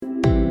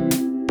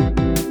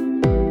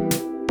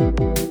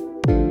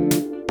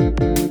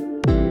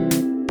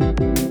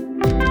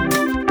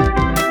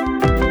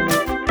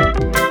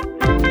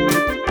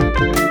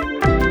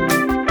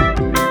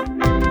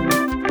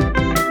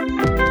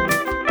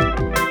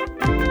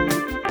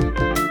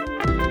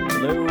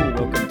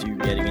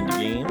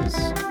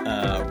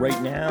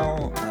right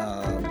now,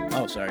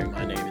 sorry,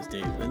 my name is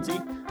Dave Lindsay.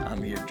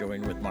 I'm here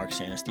joined with Mark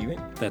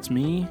Santa-Steven. That's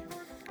me.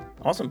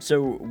 Awesome.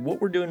 So what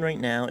we're doing right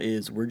now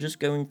is we're just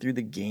going through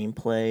the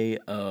gameplay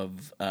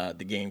of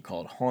the game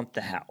called Haunt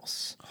the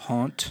House.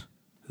 Haunt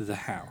the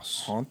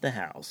House. Haunt the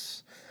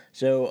House.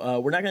 So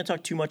we're not going to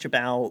talk too much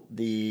about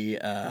the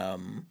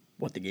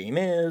what the game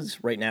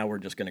is. Right now we're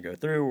just going to go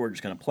through, we're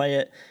just going to play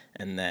it,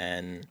 and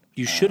then...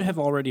 You should have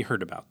already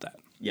heard about that.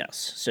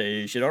 Yes. So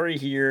you should already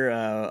hear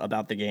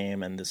about the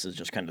game, and this is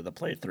just kind of the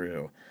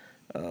playthrough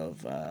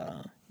of,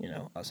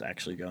 us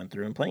actually going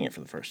through and playing it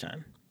for the first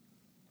time.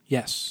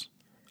 Yes.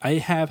 I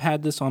have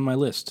had this on my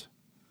list.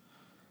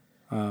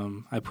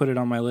 I put it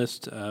on my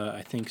list,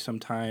 I think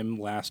sometime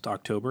last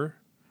October.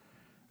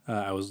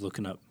 I was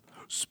looking up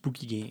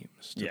spooky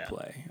games to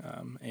play.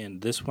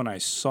 And this one I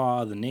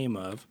saw the name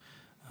of.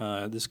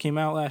 This came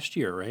out last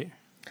year, right?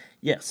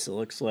 Yes, it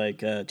looks like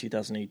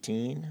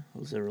 2018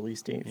 was the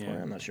release date for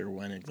it. I'm not sure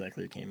when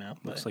exactly it came out.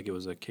 Looks like it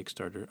was a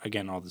Kickstarter.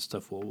 Again, all this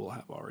stuff we'll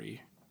have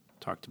already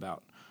talked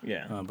about.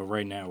 Yeah. But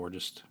right now we're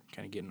just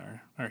kind of getting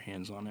our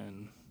hands on it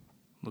and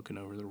looking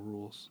over the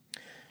rules.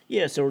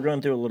 Yeah, so we're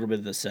going through a little bit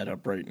of the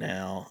setup right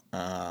now.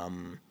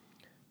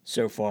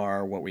 So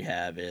far, what we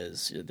have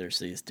is there's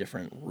these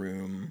different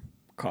room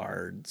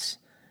cards,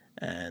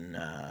 and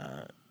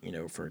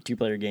for a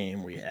two-player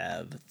game, we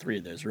have 3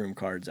 of those room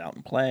cards out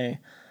in play,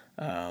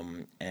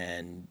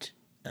 and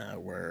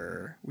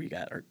where we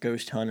got our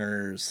ghost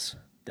hunters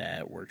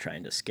that we're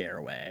trying to scare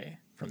away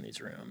from these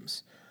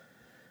rooms.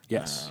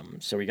 Yes.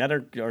 So we got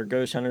our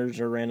ghost hunters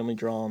are randomly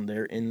drawn.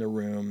 They're in the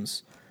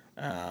rooms.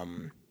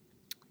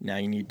 Now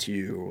you need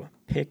to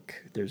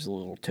pick. There's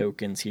little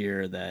tokens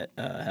here that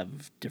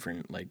have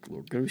different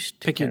little ghost.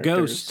 Pick characters. your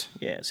ghost.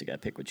 Yeah, so you got to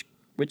pick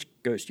which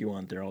ghost you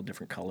want. They're all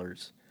different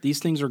colors. These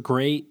things are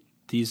great.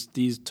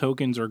 These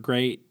tokens are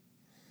great.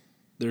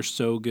 They're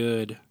so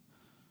good.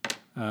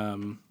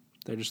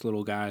 They're just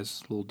little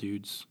guys, little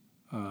dudes.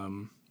 I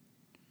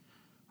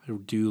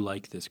do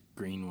like this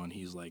green one.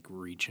 He's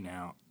reaching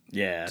out.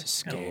 Yeah, to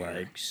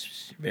scare.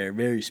 Very,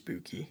 very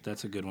spooky.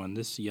 That's a good one.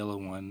 This yellow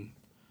one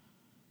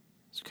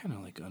is kind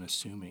of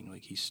unassuming,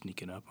 he's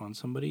sneaking up on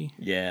somebody.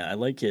 Yeah, I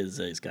like his.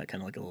 He's got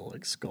kind of a little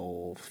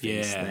skull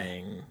face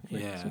thing.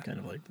 Some kind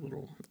of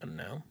little, I don't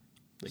know,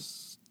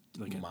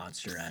 like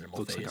monster animal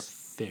looks face.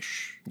 Looks like a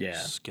fish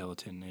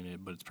skeleton in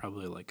it, but it's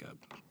probably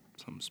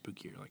something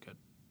spookier, like a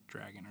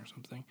dragon or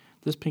something.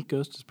 This pink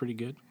ghost is pretty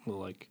good. A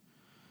little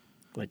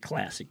like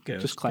classic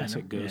ghost. Just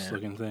classic ghost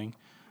looking thing.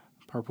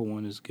 Purple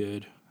one is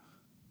good.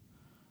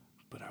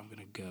 But I'm going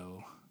to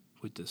go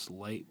with this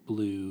light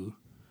blue,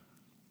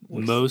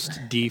 most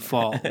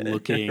default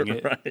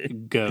looking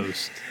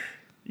ghost.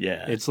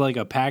 Yeah. It's like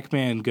a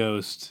Pac-Man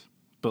ghost,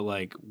 but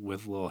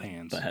with little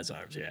hands. But has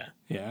arms, yeah.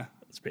 Yeah.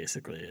 That's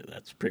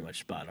pretty much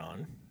spot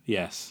on.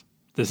 Yes.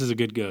 This is a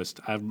good ghost.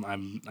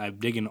 I'm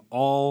digging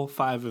all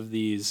 5 of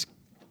these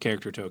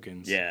character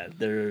tokens. Yeah,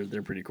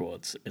 they're pretty cool.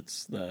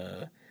 It's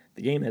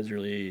the game has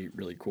really,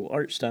 really cool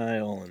art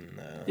style, and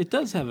it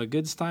does have a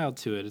good style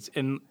to it.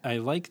 And I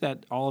like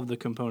that all of the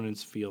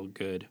components feel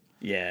good.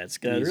 Yeah, it's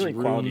got really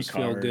quality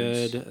cards.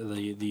 Feel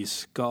good. These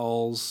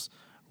skulls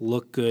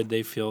look good.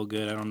 They feel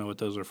good. I don't know what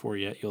those are for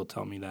yet. You'll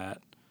tell me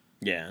that.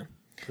 Yeah.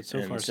 But so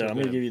far, I'm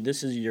going to give you.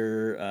 This is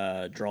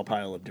your draw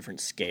pile of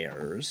different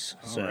scares.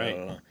 All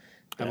right.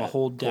 I have a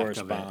whole deck of it.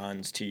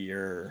 Corresponds to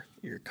your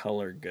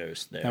colored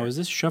ghost there. Now, is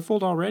this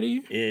shuffled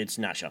already? It's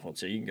not shuffled,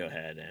 so you can go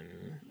ahead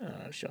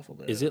and shuffle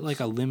those. Is it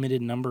a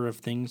limited number of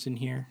things in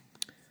here?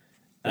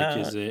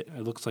 Is it?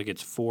 It looks like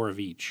it's 4 of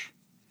each.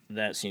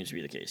 That seems to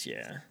be the case.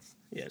 Yeah.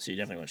 Yeah. So you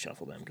definitely want to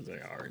shuffle them because they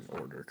are in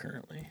order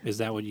currently. Is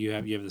that what you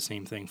have? You have the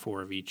same thing,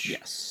 4 of each.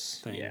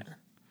 Yes. Thing. Yeah.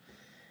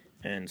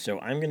 And so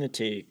I'm going to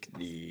take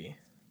the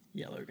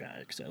yellow guy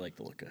because I like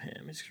the look of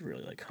him. He's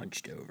really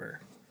hunched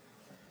over.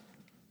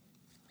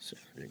 So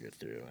we're going to go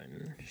through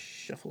and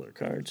shuffle our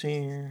cards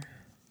here.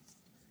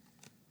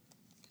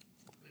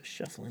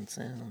 Shuffling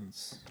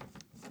sounds.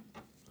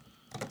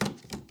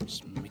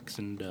 Just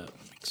mixing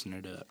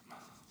it up.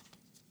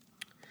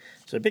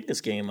 So I picked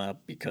this game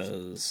up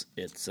because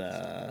it's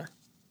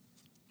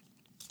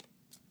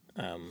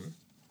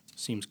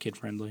seems kid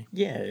friendly.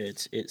 Yeah,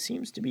 it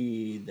seems to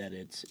be that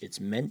it's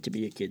meant to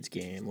be a kid's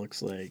game.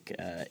 Looks like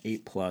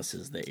 8+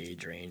 is the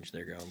age range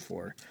they're going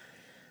for.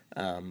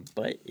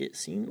 But it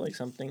seemed like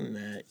something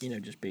that,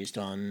 just based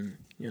on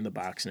the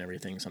box and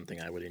everything,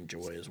 something I would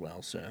enjoy as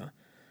well. So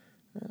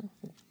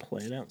we'll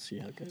play it out and see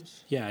how it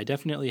goes. Yeah, I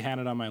definitely had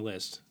it on my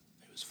list.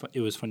 It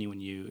was funny when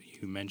you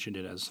mentioned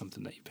it as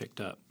something that you picked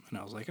up, and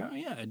I was like, oh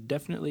yeah, I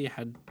definitely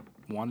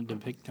wanted to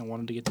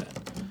get that.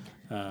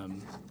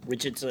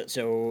 Which it's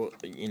so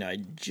I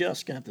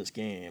just got this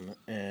game,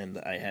 and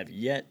I have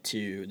yet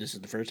to. This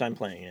is the first time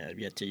playing it. I've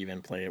yet to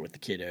even play it with the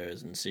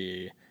kiddos and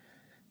see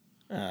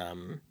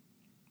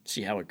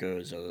how it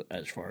goes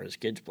as far as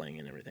kids playing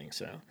and everything.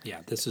 So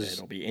yeah,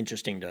 it'll be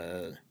interesting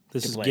to.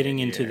 This is getting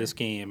into this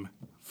game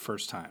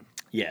first time.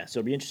 Yeah, so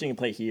it'll be interesting to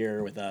play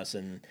here with us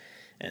and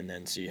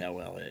then see how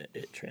well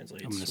it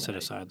translates. I'm going to set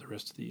aside the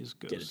rest of these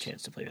ghosts. Get a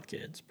chance to play with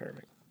kids.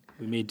 Perfect.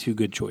 We made 2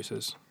 good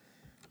choices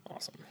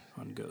Awesome.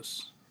 on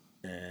ghosts.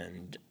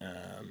 And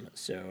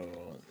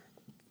so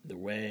the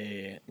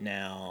way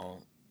now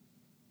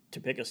to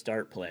pick a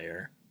start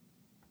player,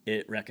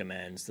 it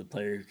recommends the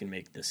player who can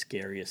make the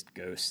scariest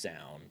ghost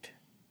sound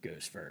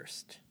goes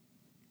first.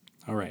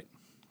 All right.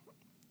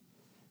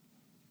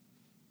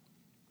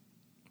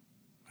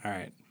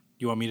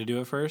 You want me to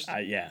do it first?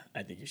 Yeah,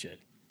 I think you should.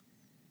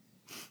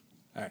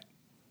 All right.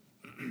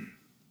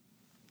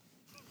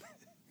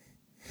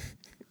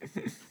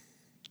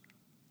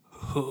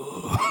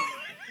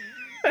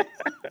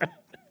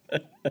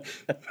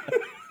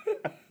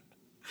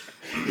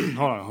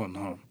 Hold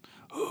on.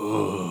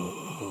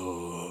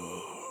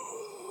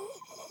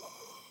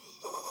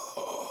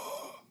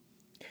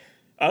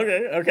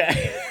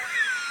 Okay.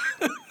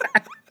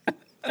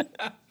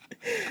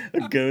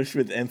 A ghost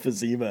with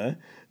emphysema.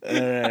 All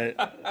right.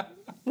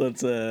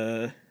 Let's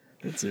see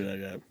what I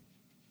got.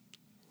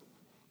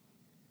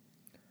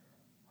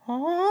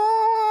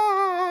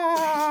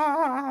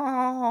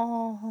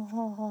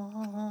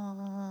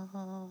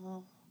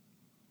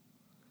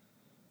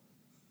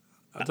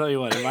 I'll tell you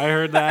what, if I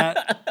heard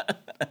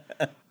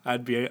that,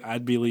 I'd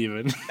be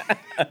leaving.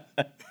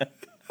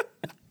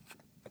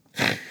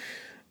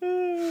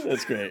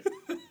 That's great.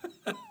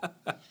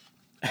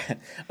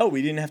 Oh,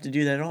 we didn't have to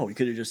do that at all. We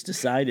could have just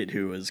decided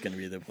who was going to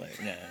be the player.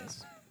 Yeah,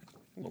 it's a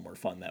little more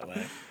fun that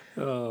way.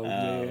 Oh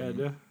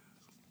man.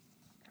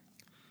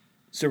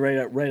 So right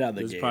out of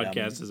the This gate,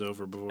 podcast is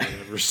over before it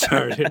ever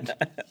started.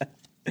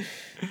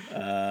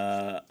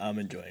 I'm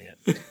enjoying it.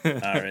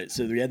 All right,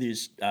 so we have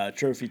these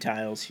trophy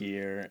tiles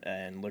here,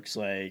 and looks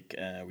like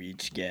we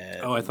each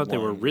get. Oh, I thought they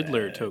were one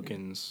Riddler red.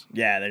 tokens.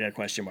 Yeah, they got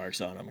question marks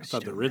on them. I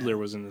thought the Riddler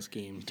was in this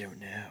game. You don't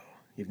know.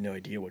 You have no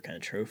idea what kind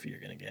of trophy you're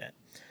going to get.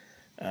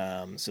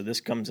 So this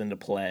comes into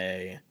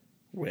play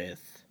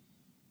with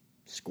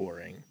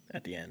scoring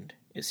at the end,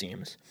 it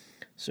seems.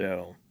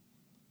 So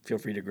feel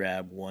free to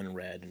grab 1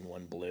 red and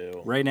 1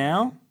 blue. Right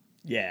now?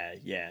 Yeah.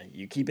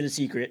 You keep it a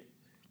secret.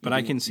 But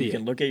I can see You it.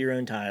 can look at your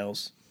own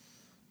tiles,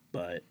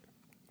 but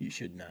you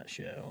should not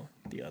show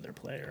the other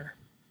player.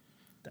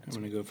 I'm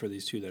going to go for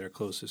these 2 that are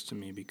closest to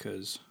me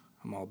because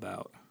I'm all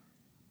about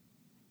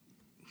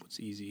what's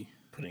easy,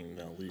 Putting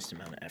the least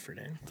amount of effort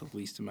in. the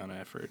least amount of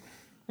effort.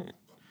 I'm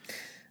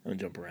going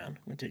to jump around.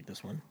 I'm going to take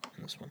this one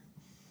and this one.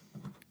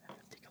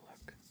 Take a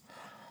look.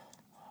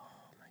 Oh,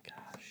 my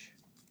gosh.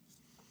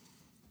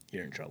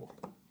 You're in trouble.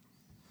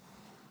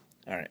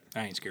 All right.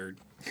 I ain't scared.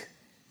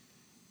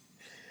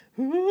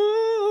 Yeah,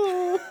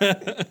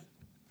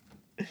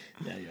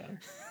 you are.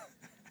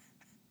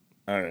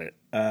 All right.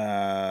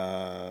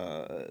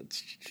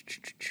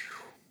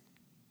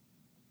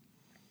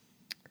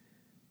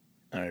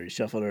 All right, we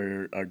shuffled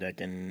our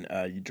deck, and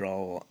you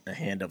draw a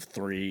hand of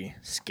 3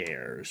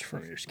 scares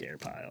from your scare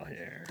pile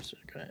here. So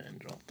go ahead and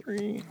draw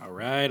 3. All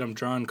right, I'm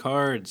drawing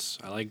cards.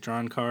 I like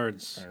drawing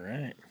cards. All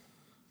right.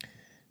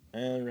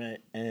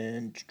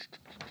 And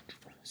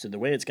so the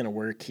way it's going to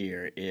work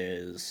here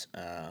is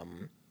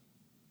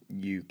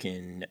you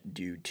can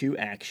do 2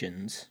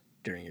 actions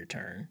during your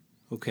turn,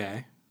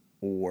 Okay.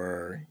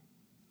 or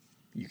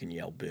you can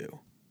yell boo.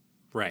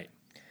 Right.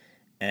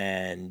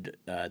 And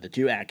the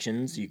 2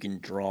 actions, you can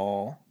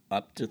draw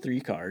up to 3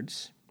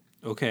 cards.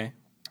 Okay.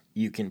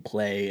 You can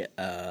play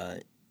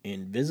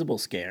Invisible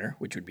Scare,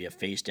 which would be a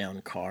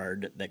face-down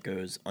card that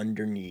goes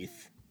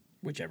underneath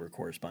whichever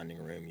corresponding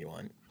room you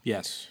want.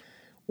 Yes.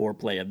 Or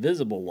play a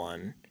visible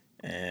one.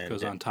 And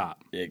Goes on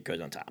top. It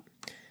goes on top.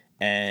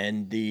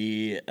 And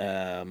the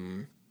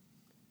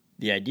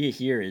idea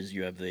here is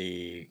you have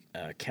the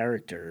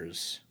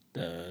characters,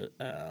 the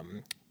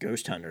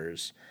ghost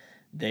hunters.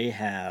 They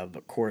have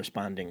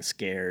corresponding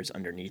scares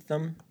underneath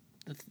them,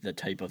 the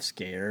type of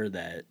scare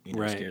that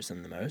Right. scares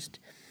them the most.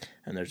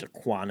 And there's a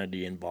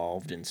quantity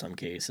involved in some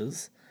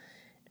cases.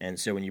 And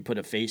so when you put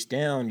a face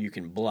down, you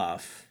can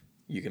bluff.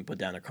 You can put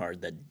down a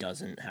card that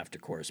doesn't have to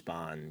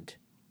correspond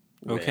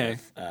Okay.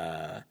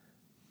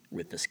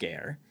 with the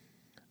scare.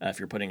 If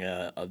you're putting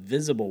a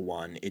visible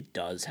one, it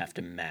does have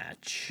to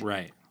match.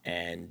 Right.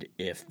 And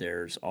if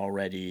the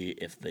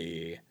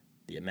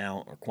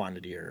amount or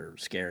quantity or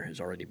scare has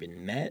already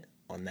been met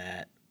on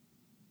that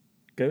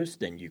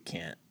ghost, then you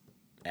can't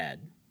add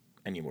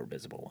any more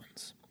visible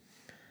ones.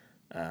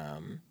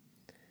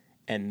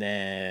 And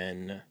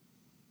then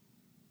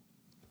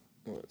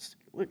let's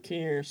look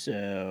here.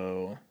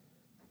 So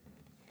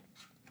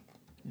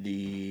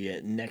the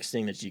next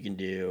thing that you can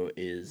do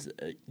is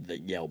the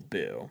yell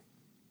boo.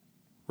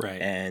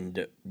 Right.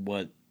 And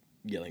what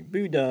yelling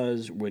boo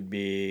does would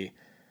be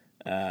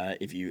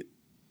if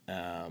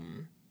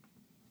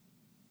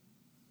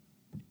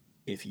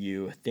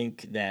you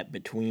think that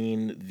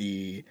between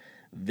the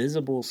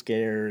visible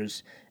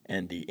scares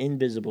and the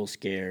invisible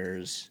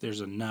scares,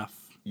 There's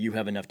enough. you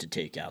have enough to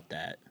take out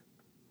that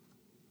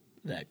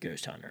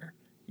ghost hunter,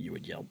 you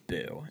would yell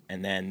boo.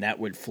 And then that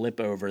would flip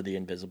over the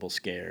invisible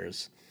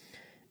scares,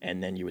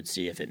 and then you would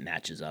see if it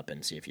matches up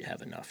and see if you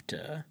have enough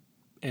to...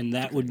 And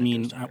that would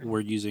mean we're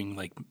using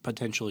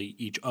potentially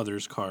each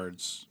other's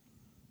cards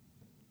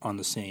on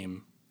the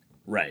same.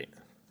 Right.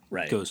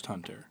 Right. Ghost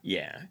Hunter.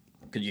 Yeah,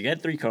 because you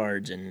get 3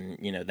 cards, and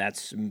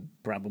that's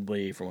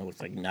probably, from what it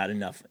looks like, not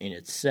enough in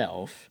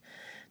itself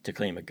to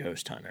claim a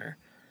Ghost Hunter.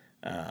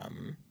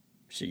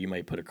 So you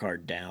might put a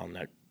card down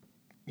that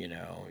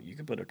you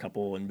could put a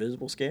couple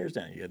invisible scares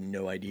down. You have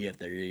no idea if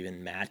they're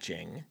even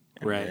matching,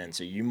 Right. And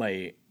so you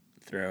might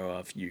throw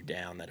a few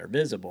down that are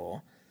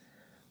visible.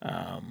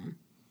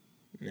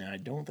 Now, I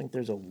don't think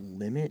there's a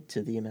limit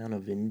to the amount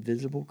of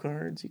invisible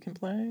cards you can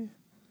play.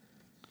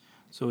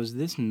 So is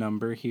this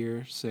number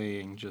here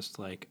saying just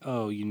like,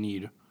 oh, you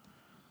need...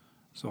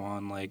 So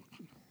on, like,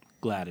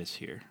 Gladys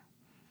here.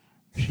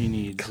 She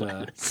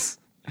needs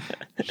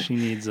she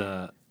needs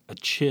a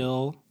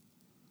chill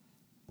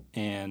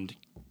and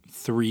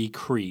 3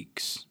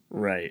 creeks.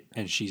 Right.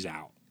 And she's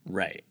out.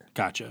 Right.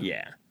 Gotcha.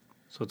 Yeah.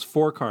 So it's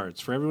 4 cards.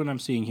 For everyone I'm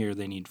seeing here,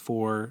 they need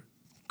 4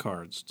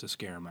 cards to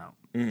scare them out.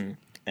 Mm-hmm.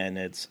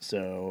 And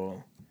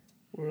so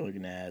we're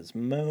looking at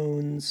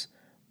moans,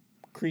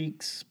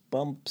 creaks,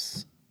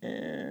 bumps,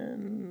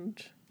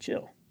 and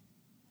chill.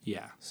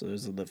 Yeah. So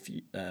those are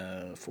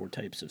the 4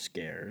 types of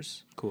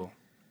scares. Cool.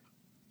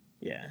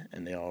 Yeah,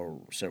 and they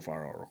all, so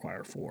far, all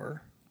require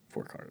 4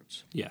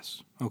 cards.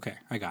 Yes. Okay,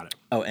 I got it.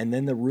 Oh, and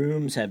then the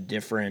rooms have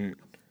different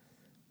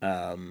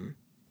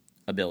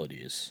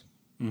abilities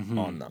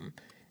on them.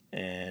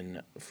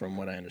 And from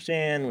what I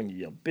understand, when you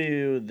yell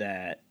boo,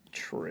 that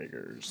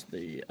triggers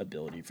the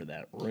ability for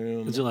that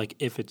room. Is it like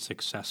if it's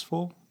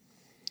successful?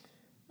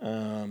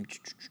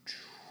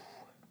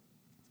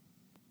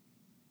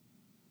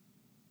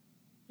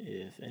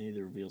 If any of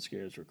the revealed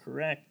scares were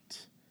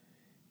correct,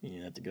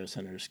 meaning that the Ghost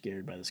Hunter is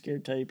scared by the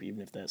scared type,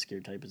 even if that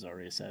scared type is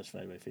already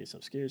satisfied by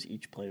face-up scares,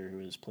 each player who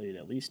has played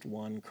at least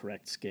one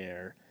correct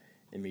scare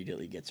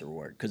immediately gets a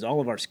reward. Because all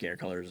of our scare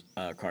cards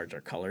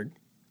are colored.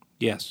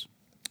 Yes.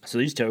 So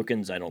these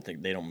tokens, I don't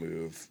think, they don't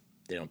move.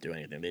 They don't do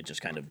anything. They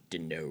just kind of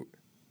denote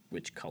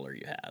which color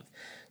you have.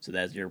 So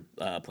as you're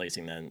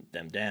placing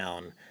them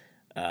down,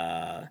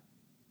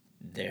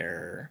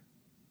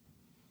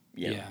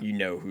 you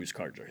know whose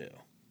cards are who.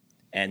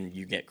 And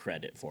you get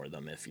credit for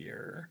them if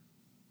you're...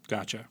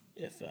 Gotcha.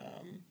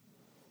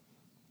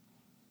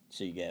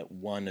 So you get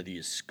one of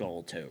these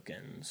skull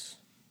tokens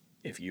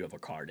if you have a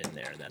card in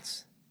there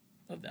that's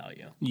of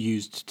value.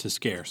 Used to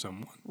scare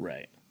someone.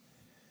 Right.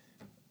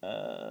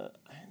 I'm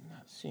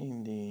not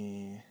seeing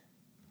the...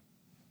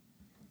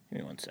 Give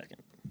me one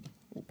second.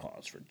 We'll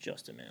pause for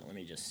just a minute. Let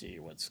me just see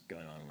what's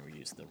going on when we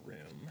use the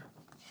room.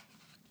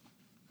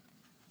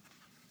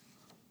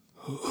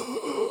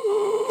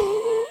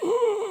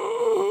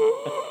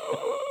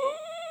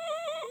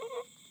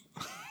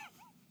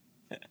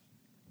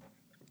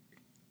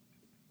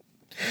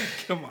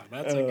 Come on,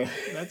 that's a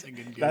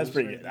good guess. That's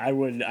pretty good. I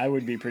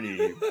would be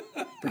pretty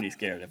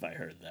scared if I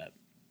heard that.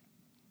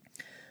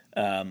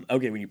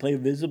 Okay, when you play a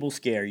visible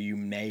scare, you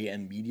may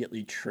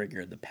immediately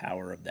trigger the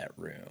power of that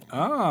room.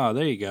 Ah,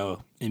 there you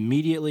go.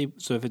 Immediately.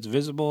 So if it's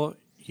visible,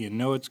 you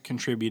know it's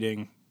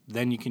contributing.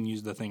 Then you can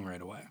use the thing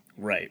right away.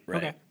 Right.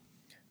 Okay.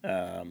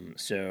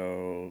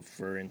 So,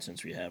 for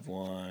instance, we have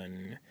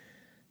one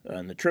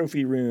in the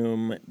trophy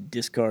room.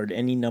 Discard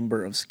any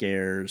number of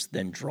scares,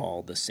 then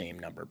draw the same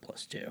number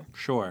plus 2.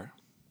 Sure.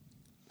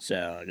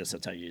 So I guess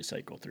that's how you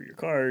cycle through your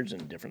cards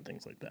and different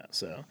things like that.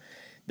 So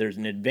there's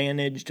an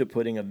advantage to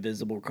putting a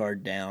visible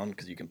card down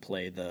because you can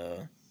play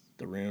the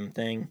room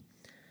thing.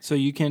 So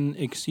you can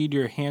exceed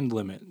your hand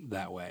limit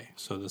that way.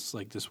 So this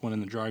one in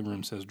the drawing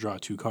room says draw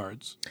 2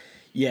 cards.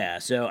 Yeah,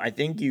 so I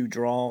think you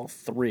draw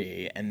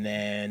 3, and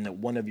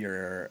then one of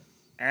your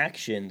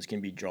actions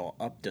can be draw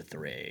up to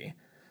 3,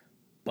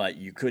 but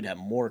you could have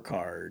more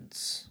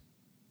cards,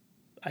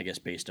 I guess,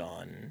 based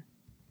on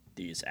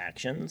these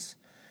actions,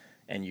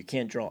 and you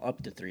can't draw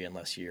up to 3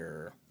 unless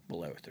you're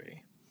below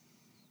 3.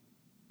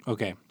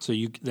 Okay, so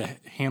the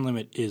hand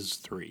limit is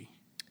 3.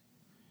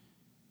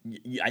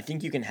 I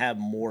think you can have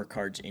more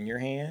cards in your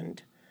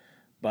hand,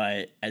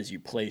 but as you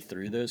play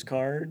through those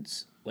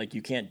cards, like,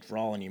 you can't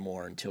draw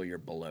anymore until you're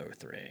below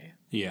 3.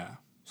 Yeah.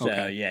 So,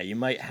 okay. yeah, you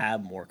might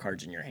have more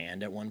cards in your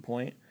hand at one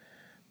point,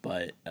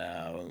 but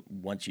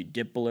once you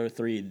dip below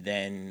 3,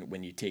 then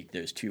when you take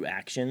those 2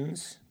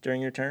 actions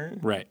during your turn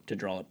Right. to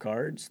draw up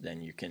cards,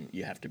 then you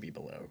have to be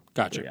below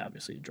Gotcha. 3,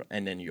 obviously,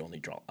 and then you only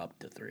draw up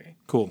to 3.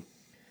 Cool.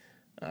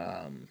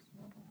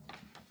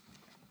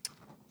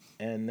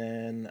 And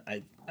then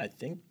I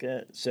think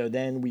so.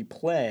 Then we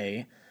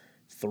play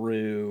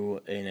through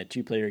in a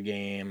 2-player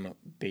game,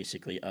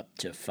 basically up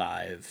to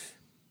 5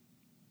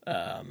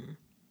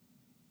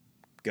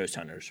 ghost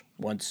hunters.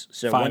 Once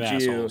 5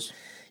 assholes.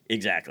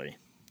 Exactly,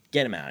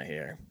 get them out of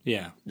here.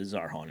 Yeah. This is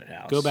our haunted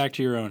house. Go back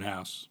to your own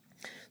house.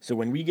 So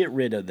when we get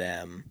rid of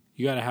them,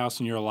 You got a house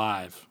and you're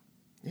alive.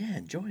 yeah,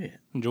 enjoy it.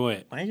 Enjoy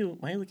it. Why are you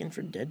looking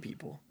for dead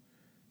people?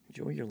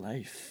 Enjoy your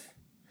life.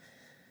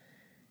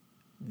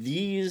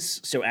 If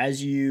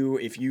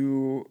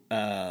you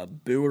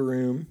boo a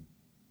room,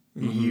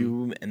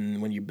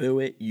 and when you boo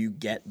it, you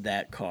get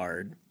that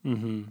card,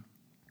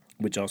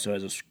 which also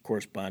has a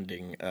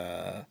corresponding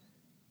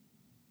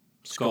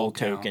skull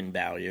count. token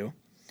value.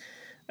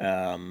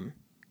 And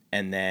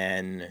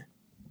then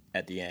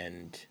at the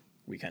end,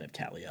 we kind of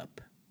tally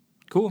up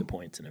Cool. the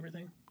points and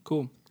everything.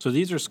 Cool. So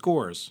these are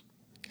scores.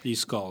 These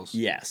skulls.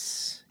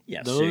 Yes.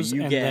 Yes. Those so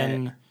you and get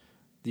then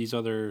these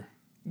other.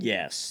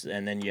 yes,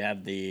 and then you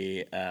have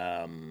the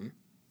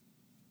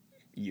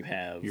you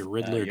have Your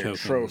Riddler your tokens.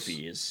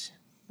 trophies.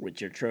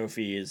 With your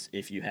trophies,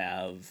 if you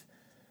have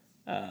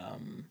how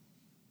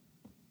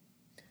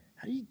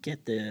do you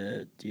get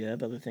the? Do you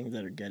have other things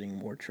that are getting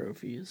more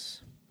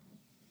trophies?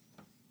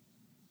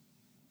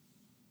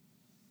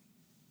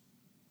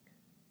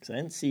 Because I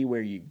didn't see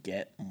where you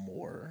get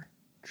more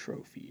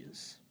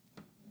trophies.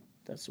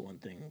 That's the one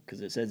thing.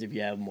 Because it says if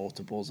you have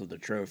multiples of the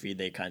trophy,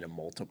 they kind of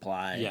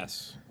multiply.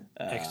 Yes.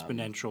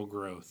 Exponential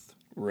growth.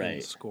 In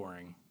Right.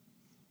 scoring.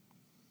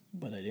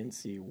 But I didn't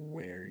see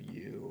where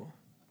you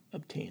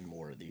obtain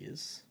more of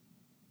these.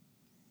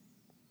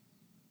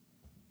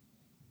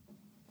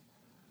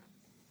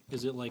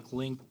 Is it like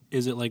linked?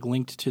 Is it like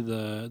linked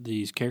to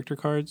these character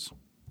cards?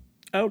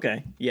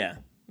 Okay. Yeah.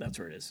 That's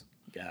where it is.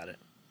 Got it.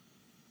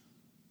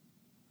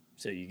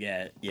 So you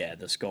get,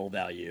 the skull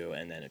value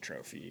and then a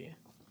trophy.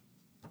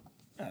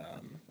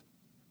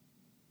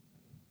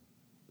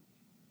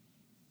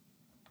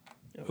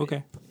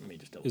 Okay. Let me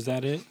just double. Is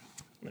that it?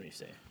 Let me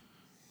see.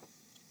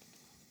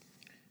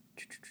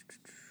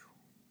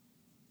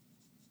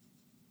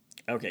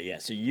 Okay, yeah.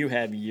 So you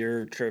have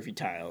your trophy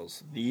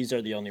tiles. These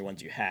are the only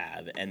ones you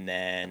have, and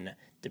then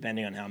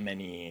depending on how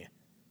many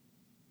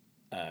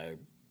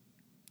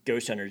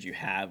ghost hunters you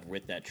have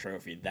with that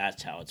trophy,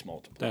 that's how it's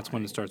multiplied. That's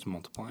when it starts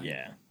multiplying.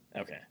 Yeah.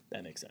 Okay,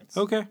 that makes sense.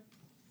 Okay.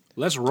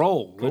 Let's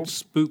roll. Cool. Let's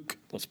spook.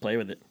 Let's play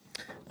with it.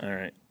 All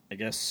right. I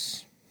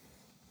guess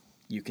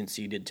you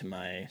conceded to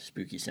my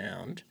spooky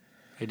sound.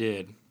 I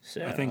did.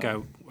 So I think I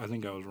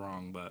was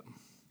wrong, but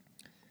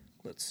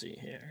let's see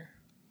here.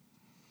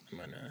 I'm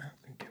gonna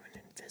do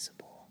an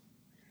invisible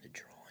in the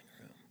drawing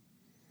room.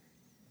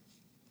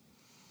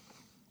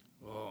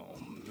 oh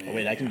man. Oh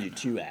wait, I can do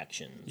 2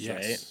 actions, Yes,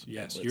 right?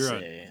 yes, Let's you're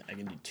say I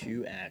can do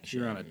 2 actions.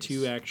 You're on a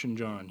 2-action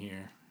John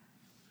here.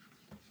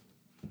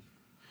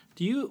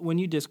 Do you, when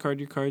you discard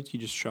your cards, you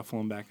just shuffle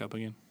them back up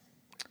again?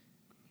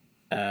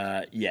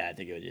 Yeah, I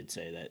think it did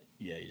say that.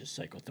 Yeah, you just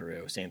cycle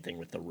through. Same thing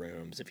with the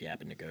rooms. If you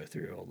happen to go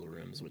through all the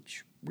rooms,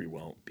 which we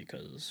won't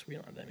because we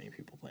don't have that many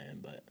people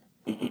playing. But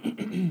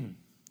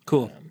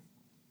Cool.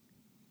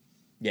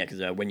 yeah,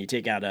 because when you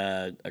take out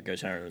a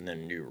ghost hunter and then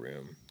a new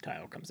room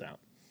tile comes out.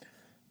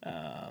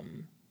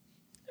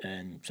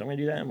 And so I'm gonna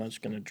do that. I'm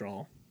just gonna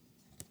draw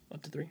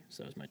up to 3.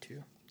 So that's my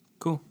 2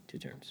 Cool.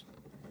 turns.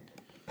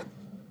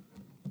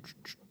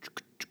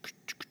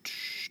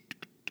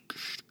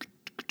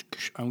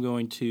 I'm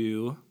going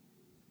to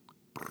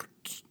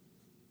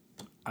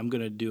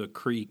do a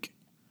creak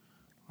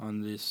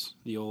on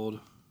the old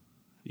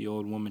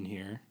woman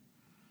here.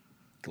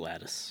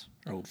 Gladys,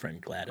 our old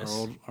friend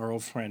Gladys. Our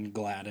old friend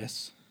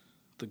Gladys,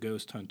 the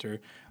ghost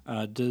hunter.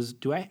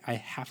 Do I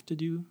have to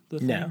do the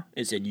thing? No,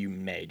 it said you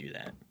may do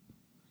that,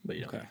 but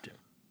you don't have to.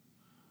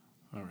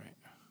 All right.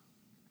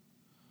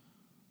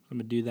 I'm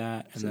gonna do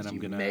that, and then I'm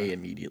gonna may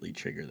immediately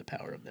trigger the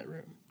power of that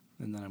room.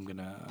 And then I'm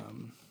gonna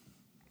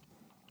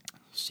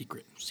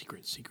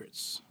secrets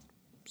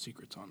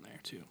on there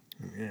too.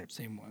 Yeah.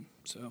 Same one.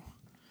 So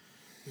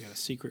we got a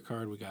secret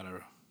card. We got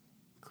a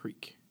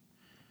creek.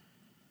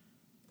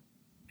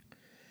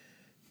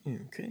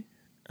 Okay,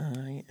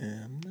 I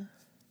am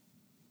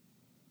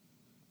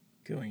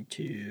going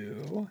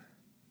to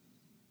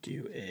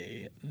do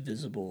a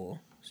visible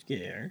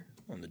scare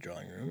on the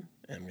drawing room.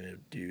 And I'm going to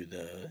do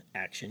the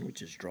action,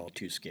 which is draw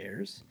 2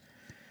 scares.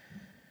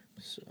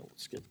 So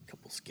let's get a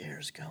couple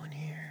scares going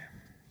here.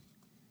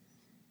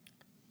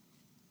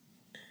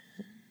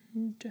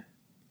 And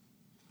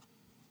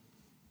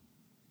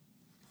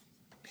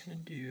I'm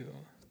going to do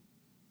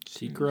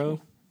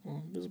Secro. a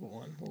little invisible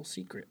one, a little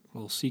secret.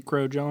 Little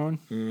Secro, John.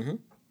 Mm-hmm.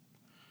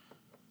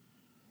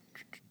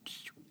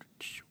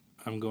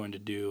 I'm going to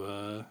do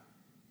a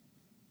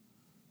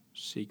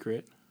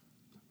secret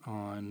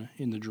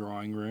in the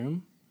drawing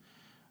room.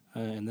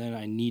 And then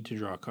I need to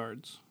draw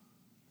cards.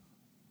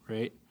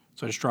 Right?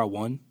 So I just draw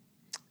 1?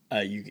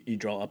 You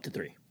draw up to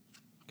 3.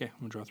 Okay, I'm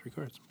going to draw 3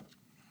 cards.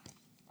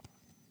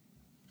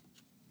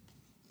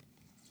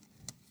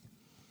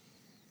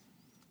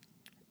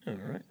 All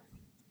right.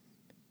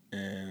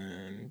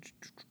 And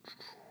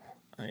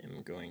I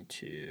am going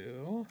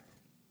to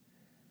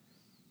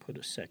put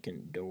a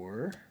second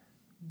door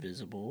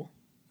visible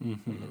on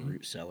the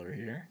root cellar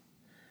here.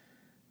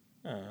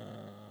 Don't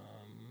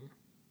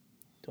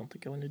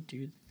think I want to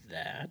do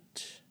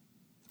that.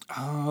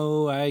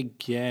 Oh, I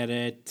get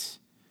it.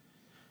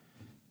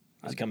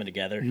 It's coming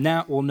together.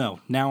 Now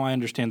I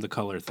understand the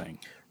color thing.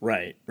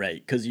 Right.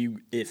 Because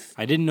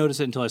I didn't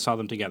notice it until I saw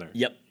them together.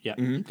 Yep. Yeah,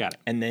 got it.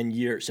 And then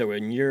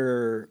when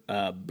you're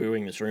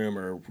booing this room,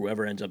 or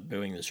whoever ends up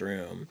booing this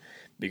room,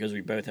 because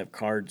we both have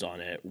cards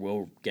on it,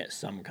 we'll get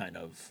some kind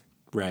of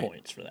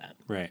points for that.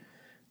 Right.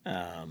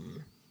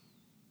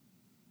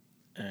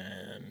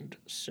 And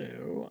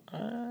so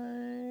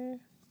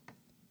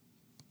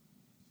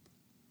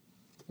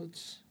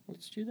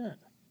let's do that.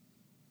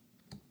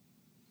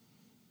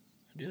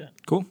 I'll do that.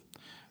 Cool.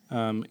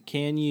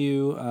 Can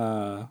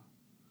you,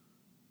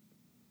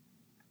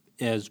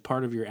 as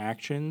part of your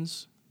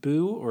actions,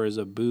 boo, or is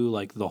a boo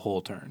like the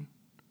whole turn?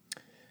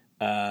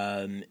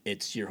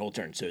 It's your whole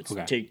turn. So it's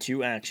Okay. take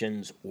 2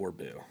 actions or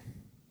boo.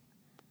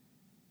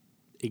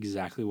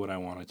 Exactly what I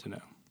wanted to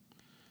know.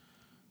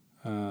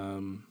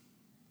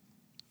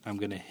 I'm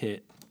going to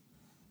hit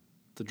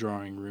the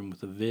drawing room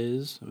with a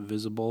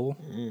visible.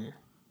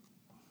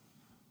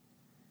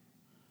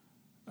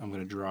 I'm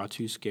going to draw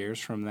 2 scares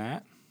from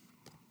that.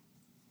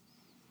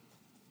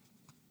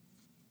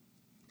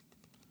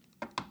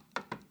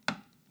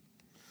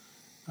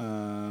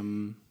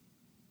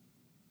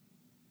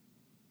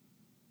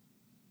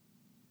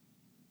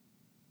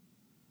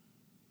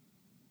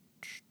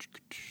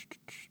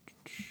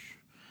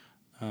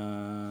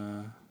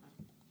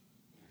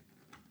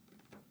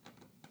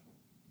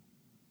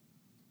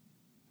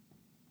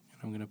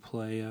 I'm going to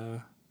play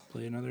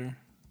another.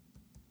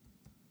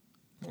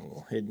 A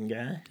little hidden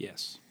guy.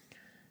 Yes.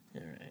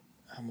 All right.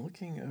 I'm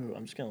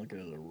just going to look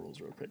over the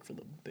rules real quick for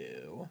the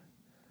boo.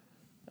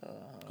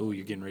 Oh,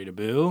 you're getting ready to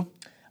boo?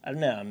 I don't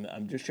know.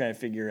 I'm just trying to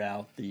figure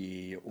out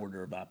the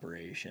order of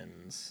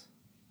operations.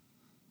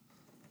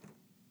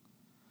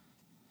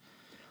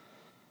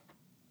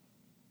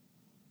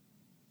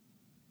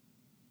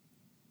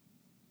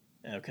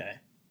 Okay.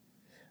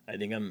 I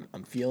think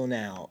I'm feeling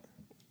out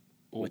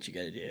what you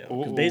got to do.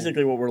 Because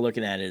basically what we're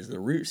looking at is the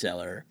root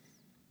cellar,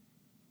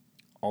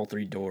 all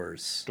 3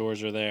 doors,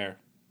 Doors are there.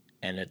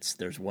 and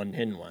there's one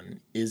hidden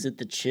one. Is it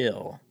the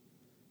chill,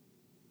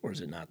 or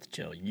is it not the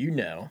chill? You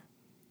know.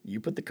 You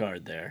put the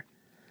card there.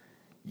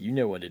 You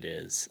know what it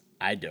is.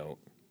 I don't.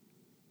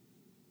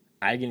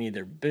 I can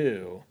either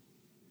boo,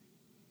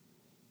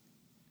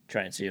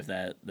 try and see if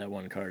that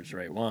one card's the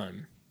right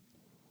one.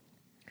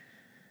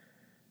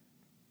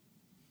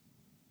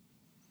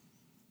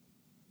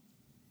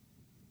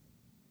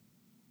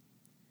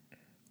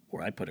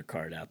 Or I put a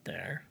card out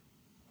there.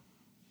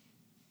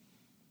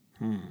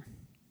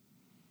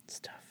 It's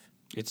tough.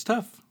 It's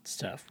tough. It's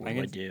tough. What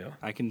do I do?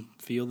 I can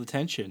feel the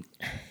tension.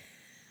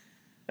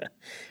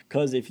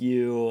 Because if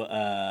you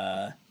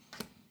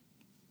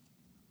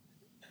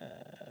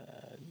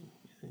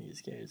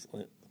these guys,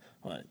 hold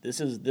on. This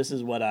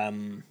is what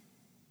I'm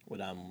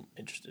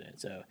interested in.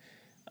 So,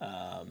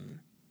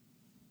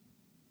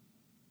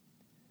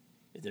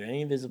 if there are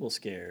any invisible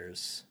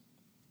scares,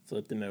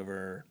 flip them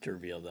over to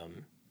reveal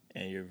them.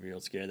 And your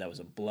revealed scare that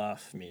was a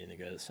bluff, meaning the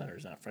ghost hunter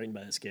is not frightened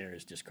by the scare,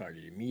 is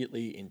discarded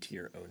immediately into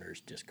your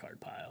owner's discard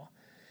pile.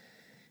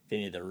 If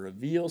any of the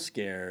reveal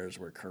scares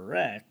were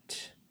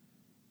correct,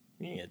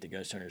 meaning that the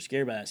ghost hunter is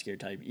scared by that scare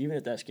type, even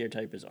if that scare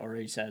type is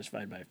already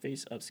satisfied by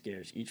face-up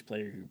scares, each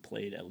player who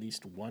played at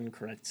least one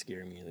correct scare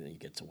immediately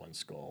gets a 1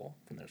 skull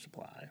from their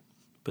supply.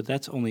 But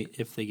that's only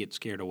if they get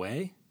scared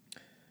away?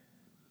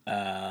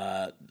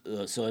 So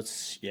let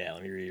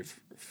me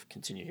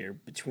continue here.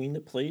 Between the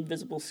played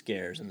visible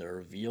scares and the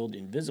revealed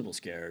invisible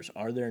scares,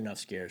 are there enough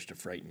scares to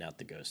frighten out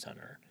the ghost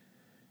hunter?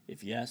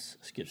 If yes,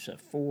 skip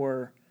step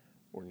 4,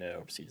 or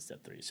no, proceed to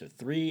step 3. So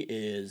 3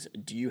 is,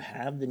 do you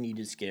have the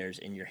needed scares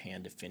in your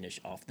hand to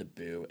finish off the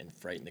boo and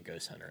frighten the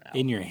ghost hunter out?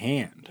 In your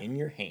hand? In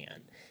your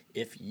hand.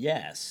 If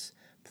yes,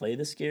 play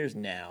the scares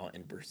now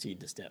and proceed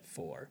to step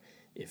 4.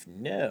 If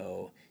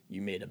no,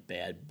 you made a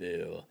bad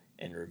boo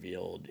and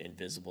revealed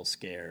invisible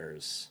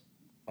scares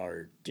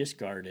are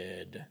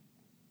discarded.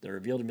 The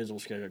revealed invisible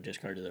scares are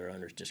discarded to their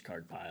owner's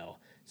discard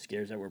pile.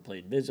 Scares that were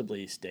played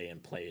visibly stay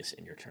in place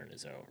and your turn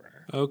is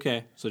over.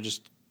 Okay, so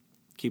just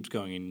keeps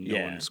going and no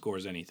Yeah. one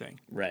scores anything.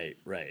 Right.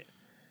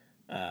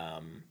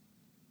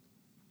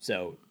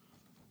 So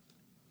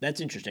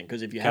that's interesting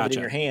because if you have it in Gotcha.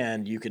 your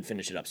hand, you could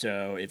finish it up.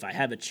 So if I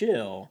have a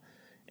chill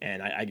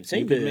and I can say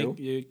You boo,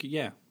 could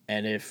yeah,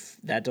 and if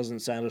that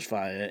doesn't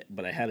satisfy it,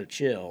 but I had a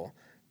chill,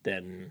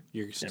 then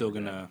you're still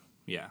gonna,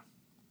 yeah.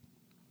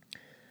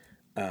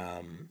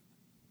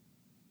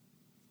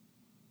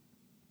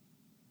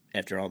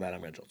 After all that,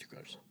 I'm going to draw 2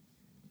 cards.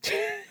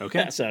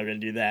 Okay. So I'm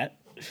going to do that.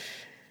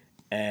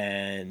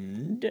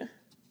 And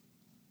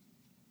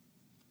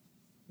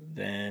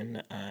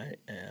then I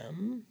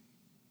am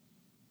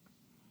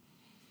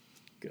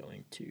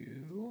going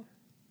to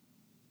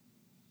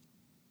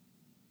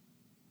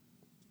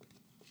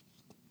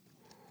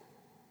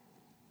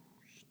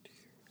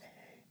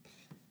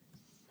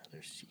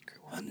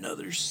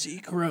Another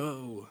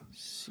Secro.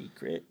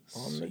 Secret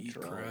on the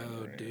drawing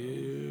room.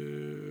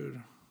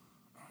 Dude.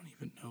 I don't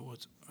even know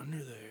what's under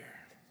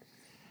there.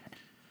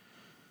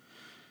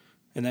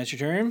 And that's your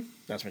turn?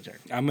 That's my turn.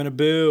 I'm going to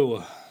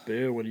boo.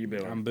 Boo, what are you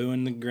booing? I'm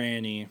booing the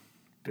granny.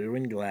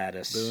 Booing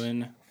Gladys.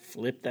 Booing.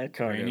 Flip that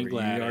card Granny over.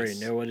 Gladys. You already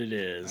know what it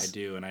is. I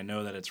do, and I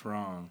know that it's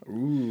wrong.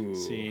 Ooh.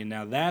 See,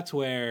 now that's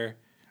where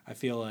I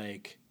feel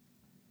like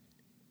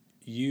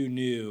you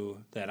knew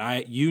that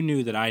I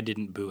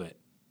didn't boo it.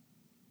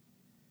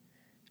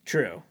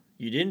 True.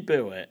 You didn't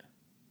boo it.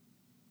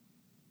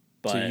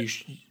 But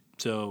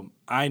So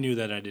I knew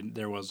that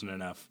there wasn't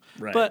enough.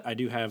 Right. But I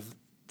do have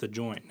the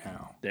joint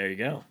now. there you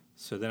go.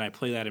 So then I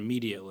play that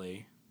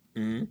immediately.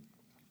 And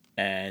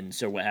And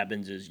so what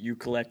happens is you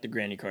collect the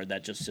granny card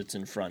that just sits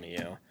in front of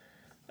you.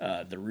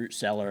 The root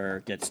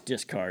cellar gets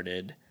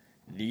discarded.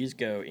 These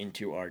go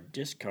into our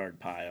discard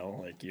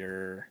pile, like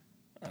your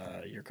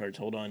cards.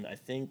 Hold on, I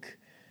think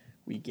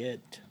we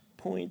get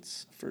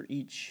points for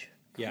each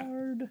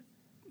card.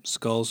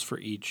 Skulls for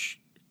each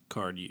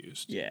card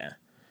used. Yeah.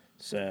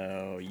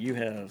 So you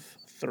have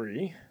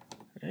 3,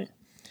 right?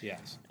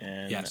 Yes.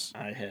 And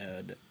I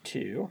had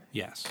 2.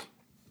 Yes.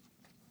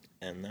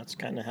 And that's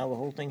kind of how the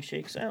whole thing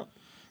shakes out.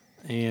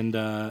 And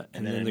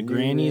then the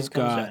granny's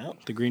got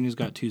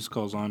 2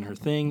 skulls on her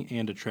thing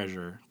and a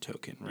treasure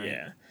token, right?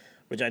 Yeah.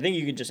 Which I think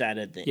you could just add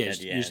at the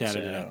end. Yeah, you just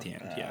added it at the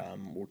end, yeah.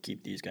 We'll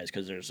keep these guys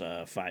because there's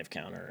a 5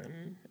 counter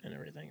and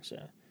everything. So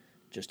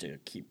just to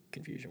keep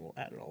confusion, we'll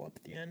add it all up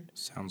at the end.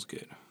 Sounds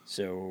good.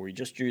 So we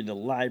just drew the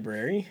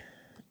library,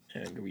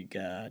 and we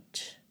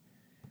got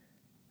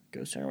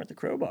Ghost Hunter with the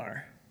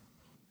crowbar.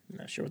 I'm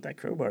not sure what that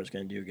crowbar is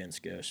going to do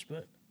against Ghost,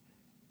 but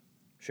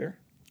sure.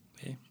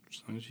 Hey,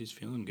 as long as she's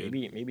feeling good.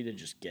 Maybe to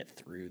just get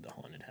through the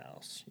haunted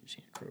house.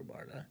 Using a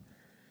crowbar to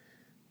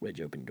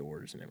wedge open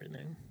doors and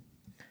everything.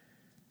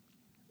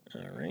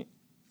 All right.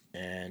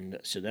 And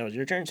so that was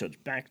your turn, so it's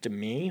back to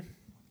me.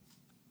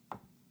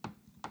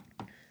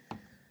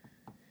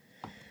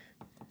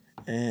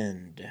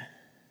 And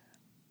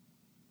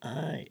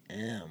I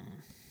am...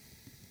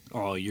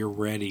 Oh, you're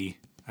ready.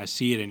 I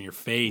see it in your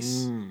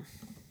face.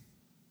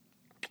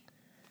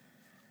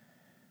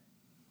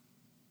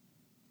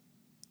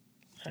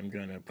 I'm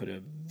going to put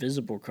a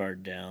visible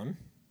card down.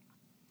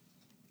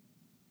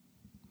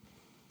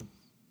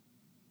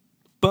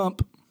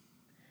 Bump.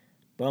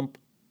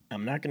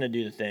 I'm not going to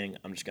do the thing.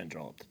 I'm just going to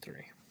draw up the 3.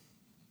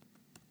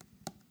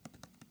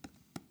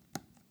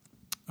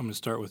 I'm going to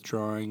start with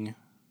drawing.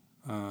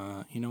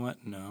 You know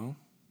what? No.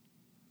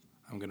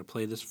 I'm going to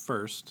play this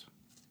first.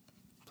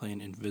 Play an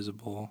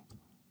invisible.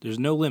 There's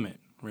no limit,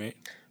 right?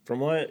 From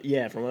what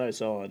I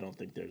saw, I don't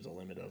think there's a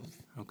limit of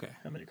how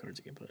many cards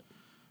you can put.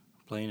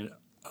 Playing it up,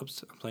 I'm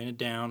playing it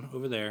down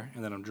over there,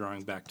 and then I'm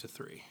drawing back to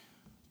 3.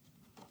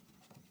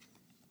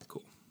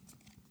 Cool.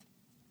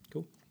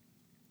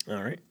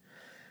 All right.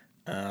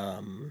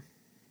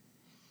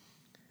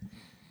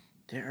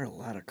 There are a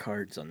lot of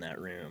cards on that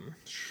room.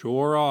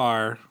 Sure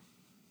are.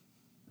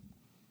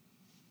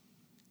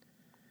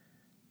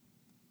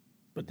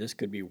 But this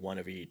could be one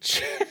of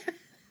each.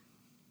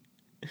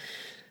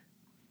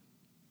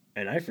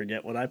 And I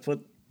forget what I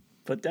put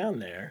down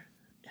there,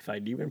 if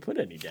I'd even put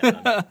any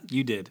down.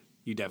 You did.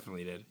 You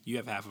definitely did. You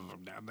have half of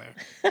them down there.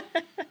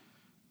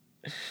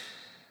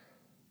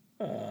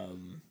 All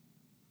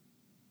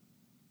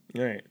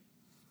right.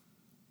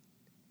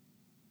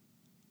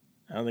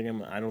 I don't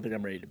think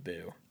I'm ready to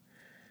boo.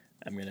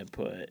 I'm gonna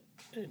put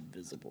an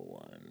invisible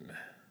one in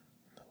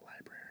the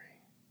library.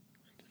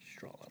 Just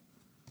draw up.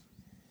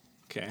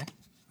 Okay.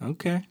 I'm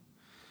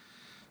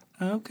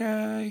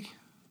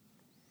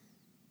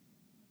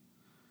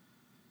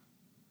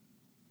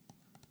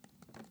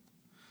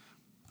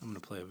going to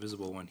play a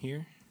visible one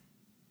here.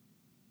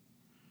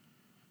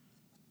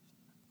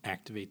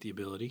 Activate the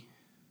ability.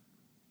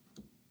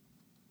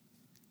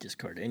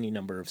 Discard any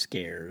number of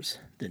scares,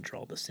 then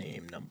draw the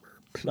same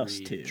number. Plus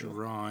 2.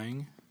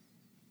 Drawing.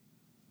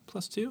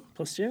 Plus 2?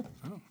 Plus 2?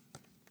 Oh.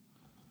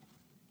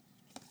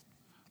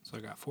 So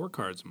I got 4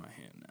 cards in my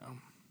hand now.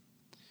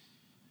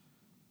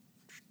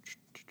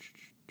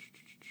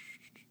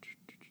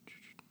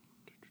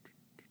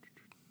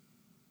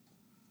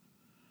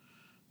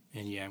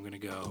 And yeah, I'm going to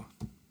go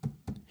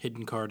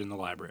hidden card in the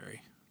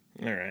library.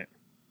 All right.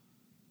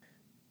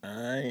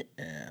 I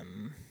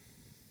am...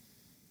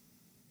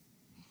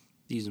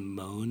 These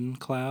moan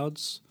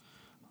clouds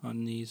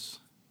on these,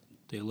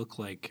 they look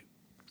like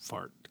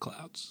fart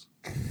clouds.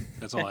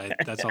 That's all I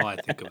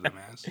think of them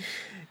as.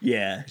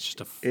 Yeah. It's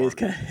just a fart. It's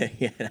kind of,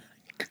 yeah.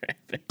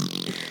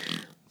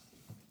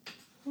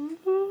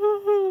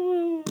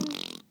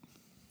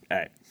 All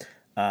right.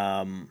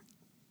 I'm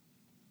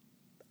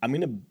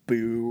going to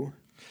boo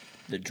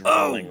the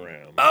drawing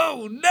room.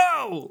 Oh,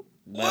 no!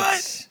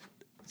 Let's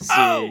what? See.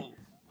 Oh!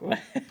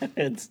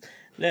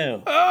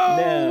 No.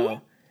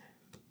 Oh!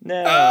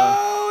 No.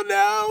 Oh,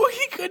 no!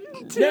 He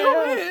couldn't do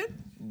it!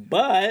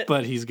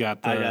 But he's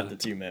got the... I got the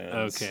 2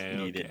 modes Okay,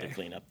 needed to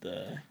clean up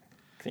the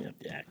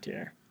act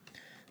here.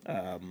 So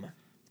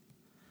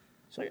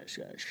I got a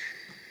shite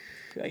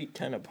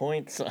ton of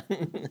points on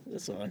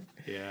this one.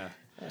 Yeah.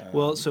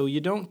 Well, so you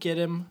don't get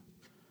him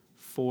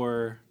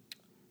for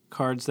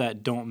cards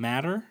that don't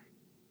matter?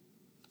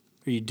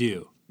 Or you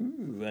do?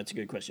 Ooh, that's a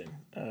good question.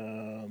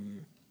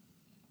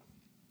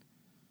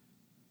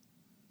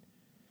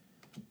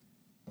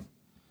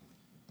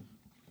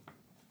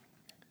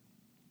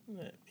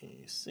 Let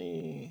me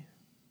see.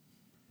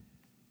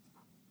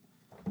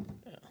 I'm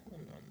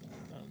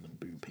on the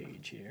boo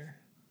page here.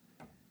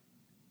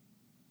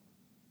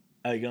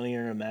 You can only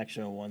earn a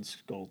maximum of 1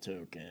 skull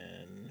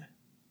token.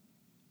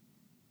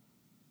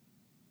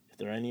 If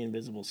there are any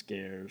invisible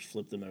scares,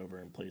 flip them over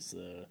and place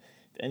the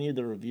any of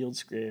the revealed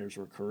scares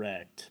were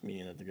correct,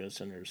 meaning that the Ghost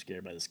Hunter is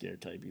scared by the scare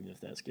type, even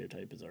if that scare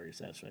type is already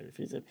satisfied with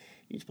feats,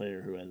 each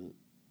player who has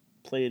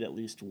played at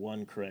least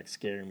one correct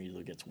scare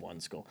immediately gets one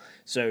skull.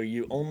 So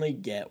you only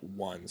get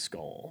one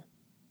skull.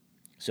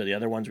 So the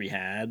other ones we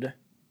had,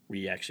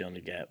 we actually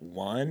only get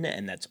one,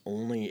 and that's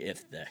only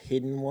if the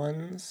hidden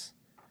ones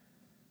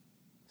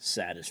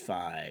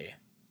satisfy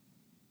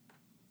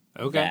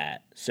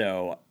that.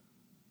 So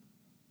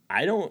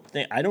I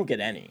don't get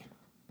any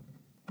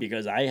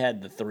because I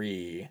had the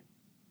 3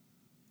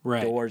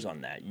 doors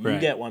on that. You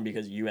get one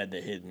because you had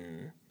the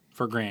hidden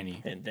for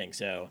Granny and thing.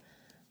 So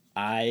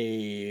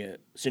no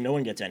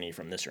one gets any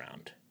from this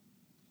round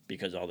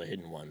because all the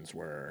hidden ones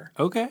were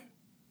okay.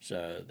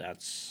 So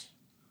that's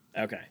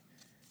okay.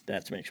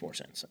 That makes more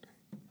sense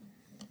then.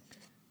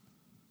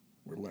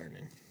 We're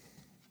learning.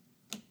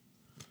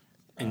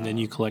 And then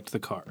you collect the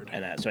card.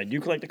 So I do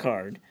collect the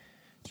card.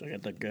 So I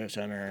got the Ghost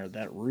Hunter.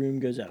 That room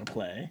goes out of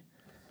play.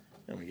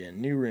 And we get a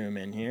new room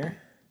in here,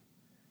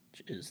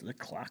 which is the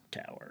Clock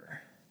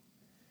Tower.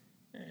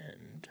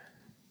 And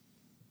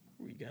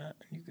we got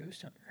a new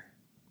Ghost Hunter.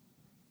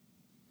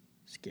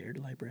 Scared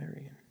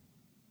Librarian.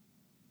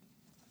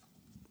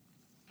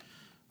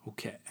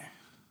 Okay.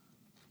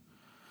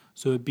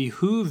 So it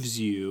behooves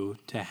you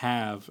to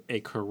have a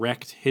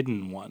correct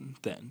hidden one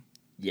then.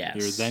 Yes.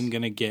 You're then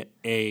going to get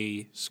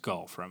a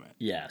skull from it.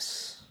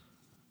 Yes.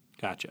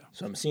 Gotcha.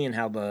 So I'm seeing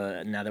how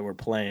now that we're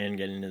playing,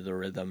 getting into the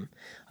rhythm,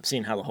 I'm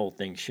seeing how the whole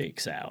thing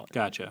shakes out.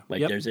 Gotcha.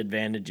 Like there's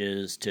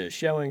advantages to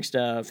showing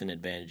stuff and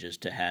advantages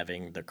to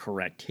having the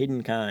correct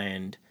hidden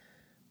kind,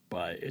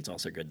 but it's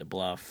also good to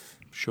bluff.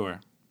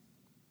 Sure.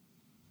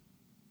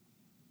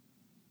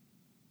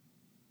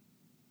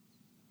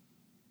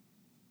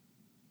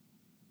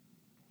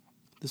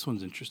 This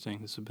one's interesting.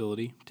 This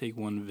ability. Take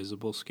one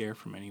visible scare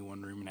from any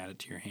one room and add it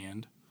to your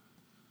hand.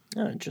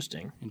 Oh,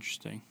 interesting.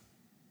 Interesting.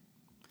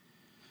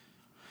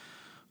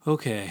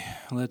 Okay,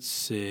 let's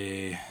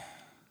see.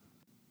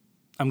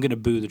 I'm going to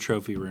boo the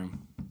trophy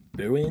room.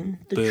 Booing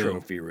the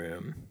trophy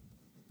room.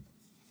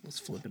 Let's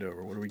flip it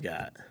over. What do we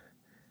got?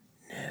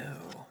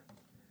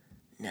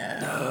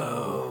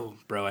 No.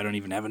 Bro, I don't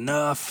even have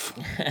enough.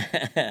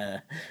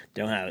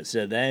 Don't have it.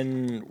 So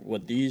then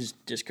what these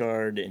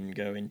discard and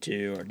go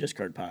into are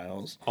discard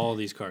piles. All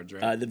these cards,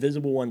 right? The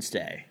visible ones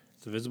stay.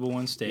 The visible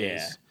one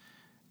stays.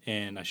 Yeah.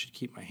 And I should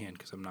keep my hand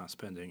because I'm not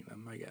spending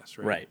them, I guess,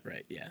 right?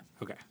 Right, yeah.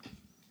 Okay.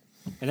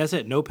 And that's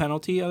it? No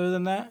penalty other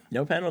than that?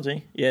 No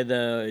penalty. Yeah,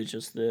 it's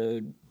just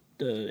the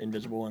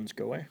invisible ones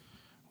go away.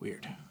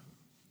 Weird.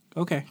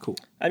 Okay, cool.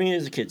 I mean,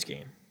 it's a kid's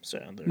game, so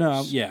there's...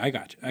 No, yeah, I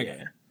got you. I got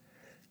you.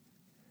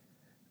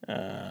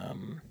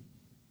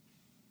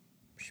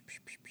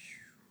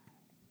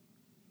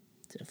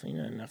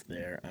 Definitely not enough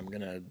there. I'm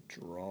gonna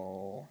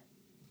draw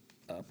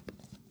up,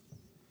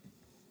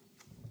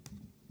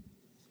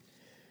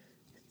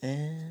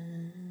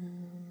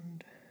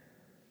 and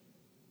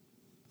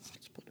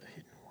let's put a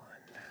hidden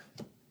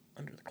one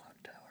under the clock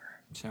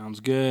tower. Sounds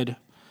good.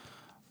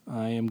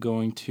 I am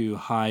going to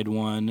hide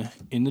one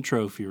in the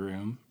trophy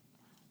room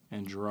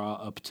and draw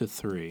up to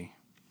 3.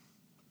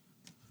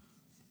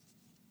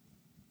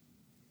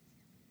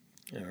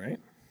 All right.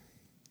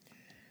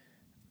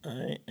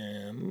 I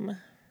am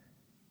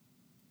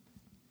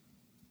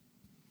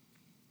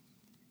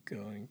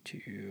going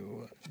to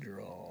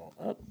draw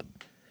up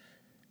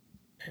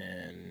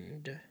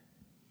and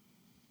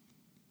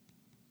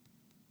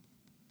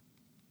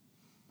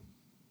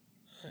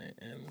I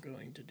am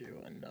going to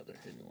do another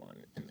hidden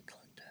one in the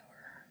clock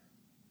tower.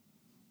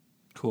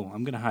 Cool.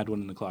 I'm going to hide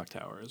one in the clock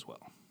tower as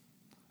well.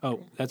 Oh,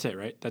 that's it,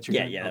 right? That's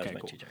your turn? Yeah, okay, that was my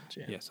cool. 2 turns.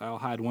 Yeah. Yes, I'll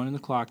hide one in the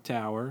clock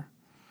tower.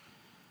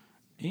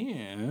 And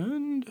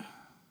I'm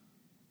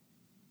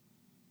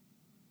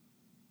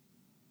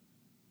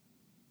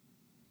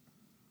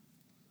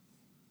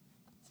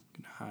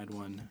going to hide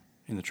one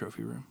in the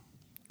trophy room.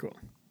 Cool.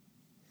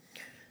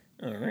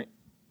 All right.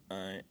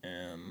 I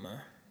am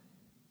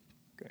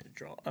going to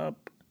draw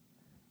up,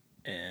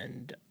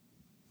 and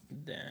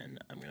then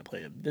I'm going to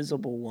play a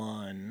visible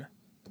one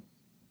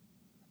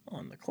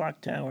on the clock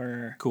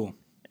tower. Cool.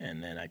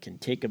 And then I can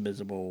take a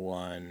visible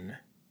one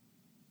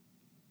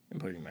and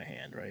put it in my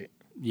hand, right?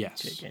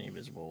 Yes. Take any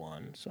visible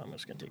one. So I'm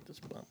just going to take this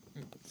bump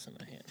and put this in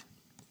my hand.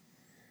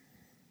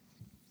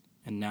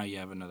 And now you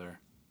have another.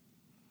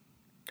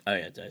 Oh,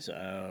 yeah. So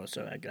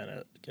I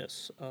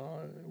guess I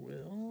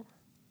will.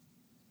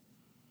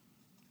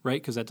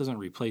 Right, because that doesn't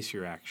replace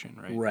your action,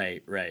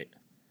 right? Right.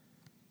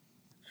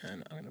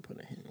 And I'm going to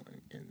put a hidden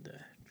one in the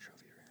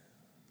trophy room.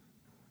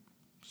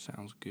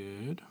 Sounds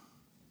good.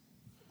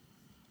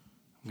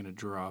 I'm going to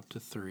draw up to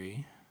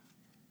 3.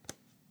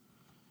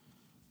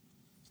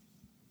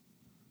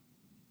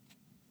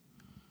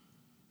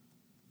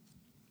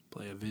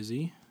 Play a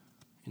Vizzy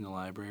in the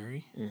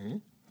library. Mm-hmm.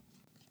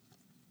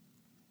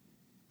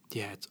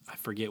 Yeah, I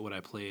forget what I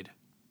played.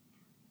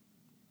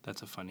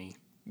 That's a funny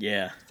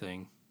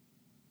thing.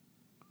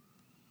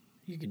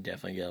 You can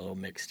definitely get a little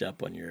mixed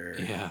up on your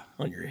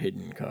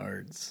hidden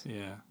cards.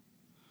 Yeah.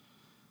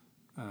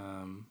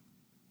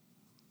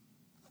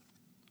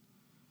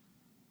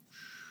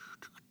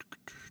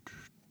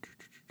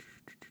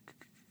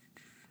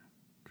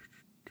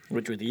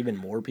 Which with even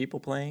more people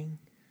playing,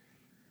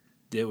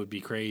 It would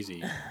be crazy.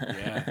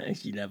 Yeah.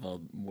 you'd have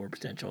more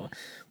potential.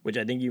 Which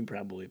I think you can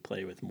probably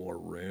play with more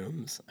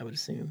rooms, I would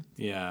assume.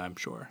 Yeah, I'm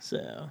sure.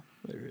 So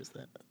there is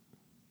that.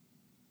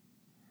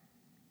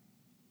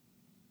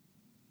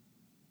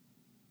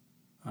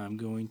 I'm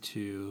going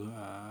to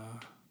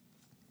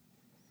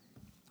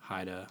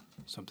hide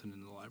something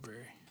in the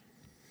library.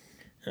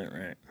 All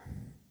right.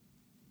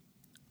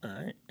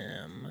 I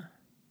am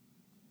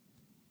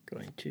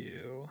going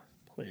to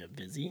play a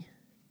Vizzy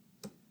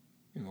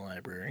in the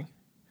library.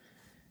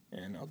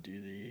 And I'll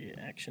do the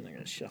action. I'm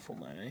going to shuffle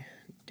my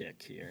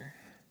deck here.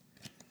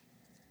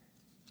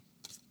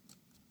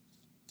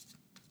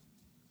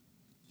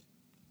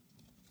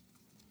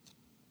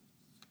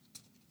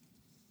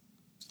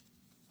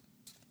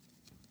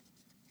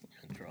 I'm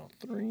going to draw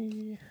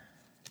 3.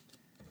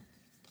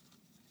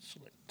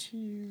 Select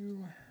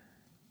 2.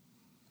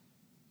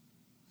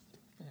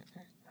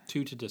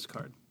 2 to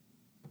discard.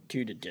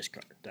 2 to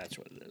discard. That's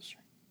what it is.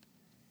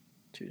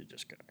 2 to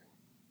discard.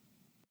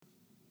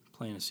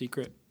 Playing a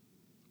secret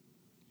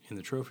in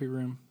the trophy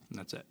room, and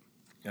that's it.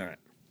 All right.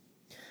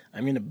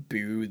 I'm going to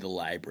boo the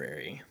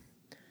library.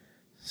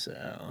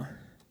 So,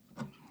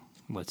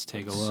 Let's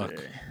take a look.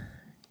 see.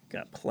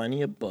 Got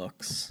plenty of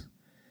books.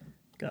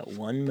 Got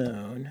 1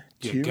 moan.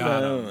 You 2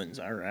 got 'em. moans.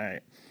 All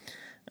right.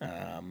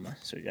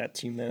 So we got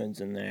 2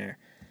 moans in there.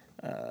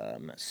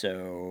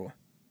 So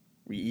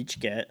we each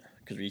get,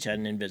 because we each had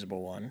an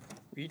invisible one,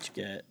 we each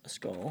get a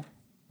skull.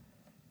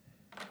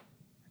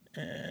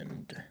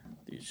 And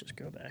these just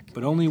go back.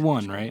 But only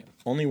one, right?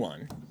 Only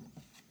 1.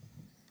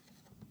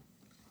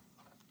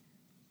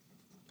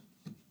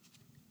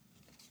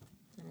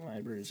 The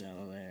library's out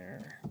of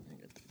there. I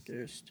got the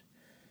ghost.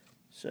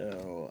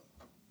 So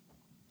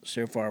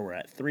far we're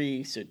at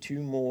 3. So 2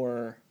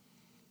 more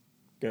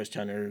ghost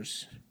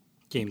hunters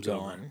Game's over.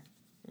 gone.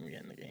 And we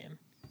get in the game.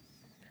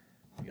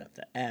 We got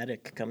the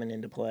attic coming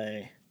into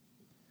play.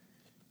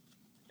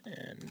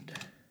 And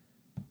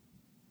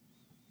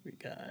we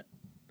got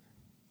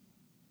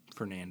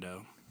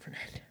Fernando.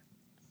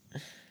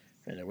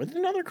 Fernando with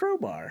another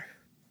crowbar.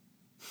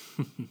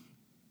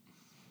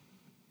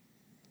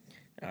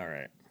 All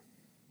right.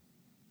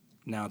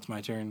 Now it's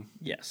my turn.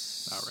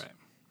 Yes. All right.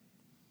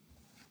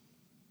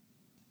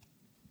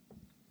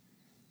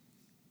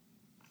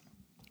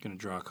 Gonna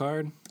draw a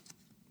card.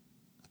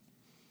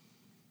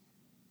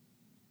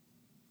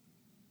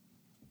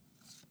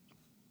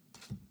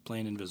 Play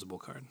an invisible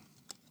card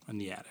on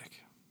the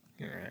attic.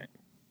 All right.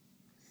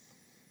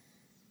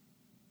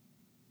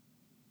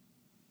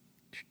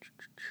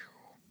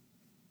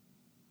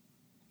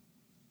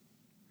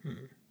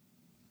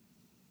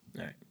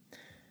 All right.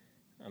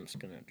 I'm just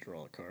going to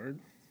draw a card.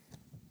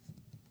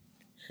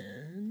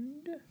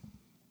 And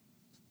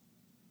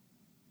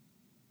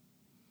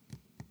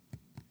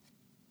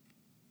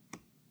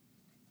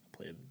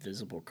play a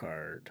visible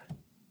card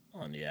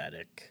on the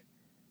attic.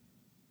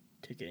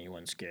 Take any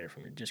one scare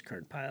from your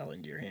discard pile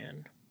into your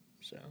hand.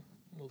 So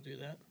we'll do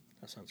that.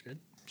 That sounds good.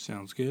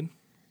 Sounds good.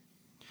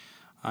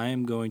 I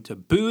am going to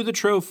boo the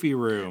trophy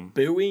room.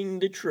 Booing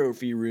the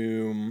trophy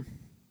room.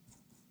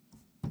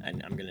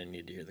 And I'm going to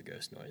need to hear the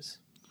ghost noise.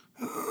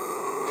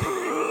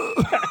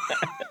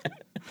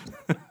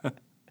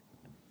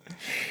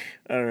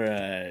 All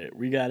right.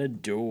 We got a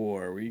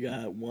door. We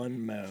got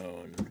 1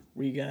 moan.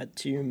 We got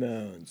 2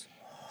 moans.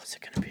 Oh, is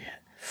it going to be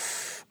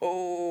it?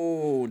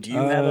 Oh, do you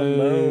have a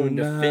moan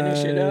to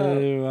finish it up?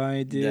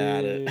 I do.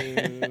 Got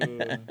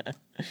it.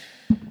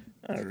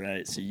 All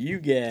right. So you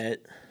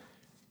get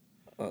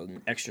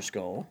an extra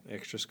skull.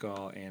 Extra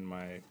skull and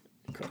my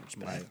Cards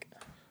back.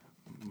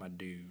 my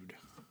dude.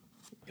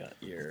 Got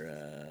your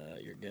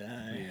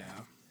guy.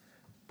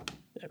 Yeah.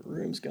 That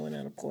room's going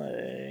out of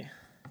play.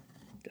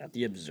 Got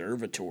the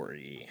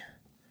observatory.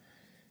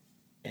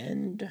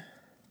 And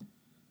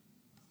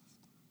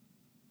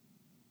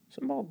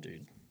some bald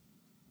dude.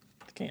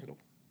 The candle.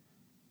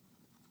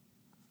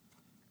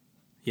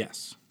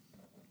 Yes.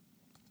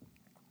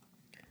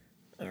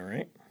 All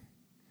right.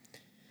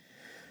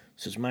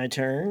 So it's my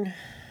turn.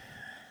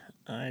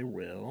 I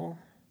will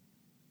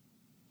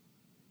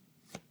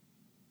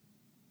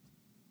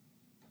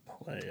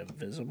play a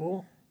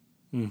visible.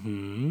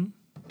 Mm-hmm.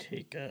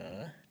 Take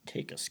a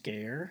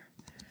scare.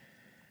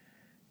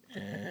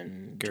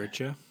 And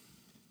Gertcha.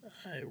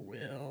 I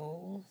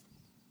will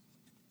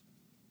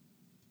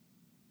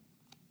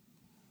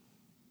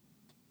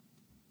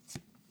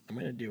I'm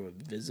going to do a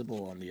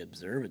visible on the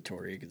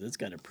observatory because it's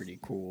got a pretty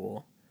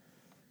cool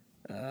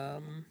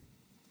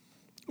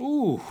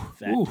Ooh.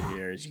 factor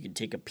here. Is you can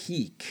take a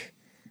peek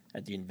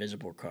at the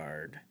invisible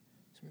card.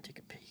 So I'm going to take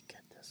a peek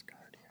at this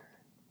card here.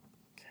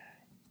 Okay,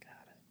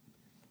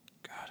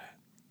 got it.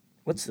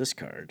 What's this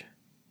card?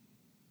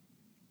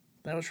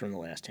 That was from the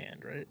last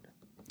hand, right?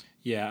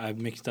 Yeah, I've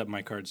mixed up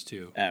my cards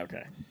too. Ah,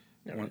 okay.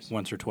 No worries.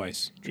 Once or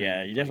twice.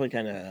 Yeah, you definitely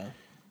kind of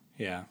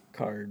Yeah.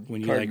 card When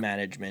you card like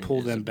management. pull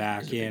is them a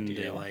back big in, they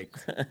deal. like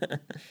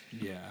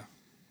yeah.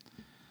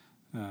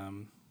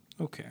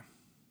 Okay.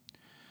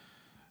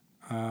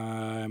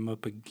 I'm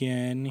up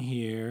again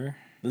here.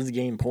 This is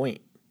game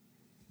point.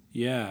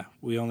 Yeah,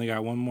 we only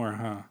got one more,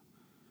 huh?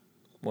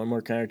 One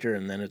more character,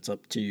 and then it's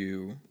up to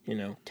you,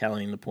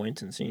 tallying the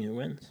points and seeing who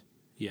wins.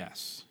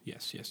 Yes.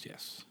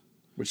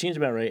 Which seems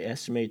about right.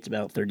 Estimates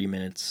about 30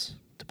 minutes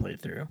to play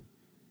through.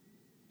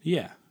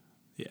 Yeah.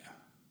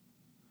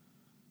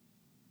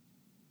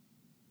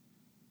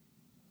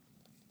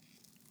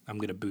 I'm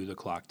going to boo the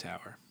clock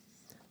tower.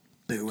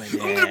 Booing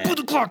it. I'm going to boo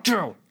the clock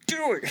tower.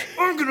 Do it.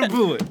 I'm going to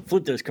boo it.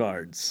 Flip those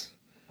cards.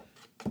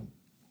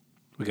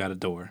 We got a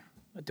door.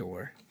 A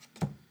door.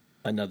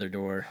 Another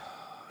door.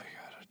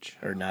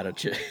 Or not a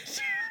chill,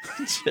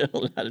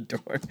 not a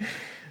door.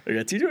 We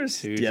got 2 doors.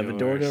 Do you have a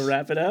door to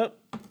wrap it up?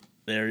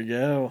 There we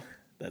go.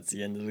 That's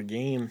the end of the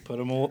game. Put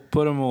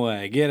them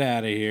away. Get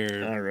out of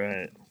here. All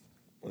right.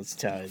 Let's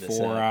tally this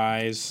 4 up.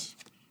 eyes.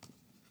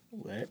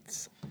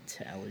 Let's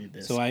tally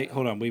this. So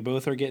hold on. We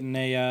both are getting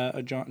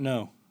a John.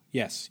 No.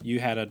 Yes, you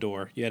had a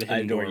door. You had a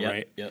hidden door, yep,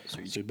 right? Yep. So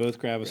we both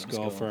grab a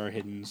skull for our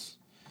hidden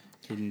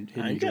you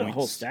joints. got a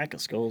whole stack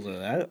of skulls.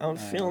 I'm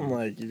feeling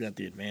like you got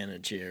the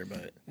advantage here,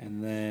 but.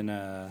 And then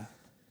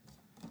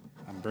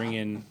I'm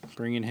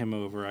bringing him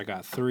over. I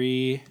got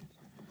three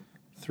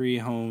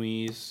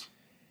homies.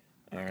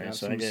 All right,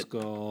 so I get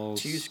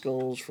skulls. 2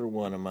 skulls for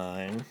one of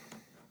mine.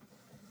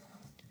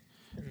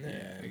 And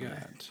then I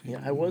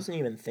got. I wasn't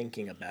even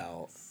thinking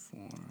about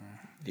 4.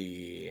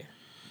 the.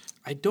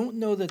 I don't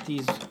know that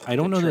these. I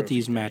don't know that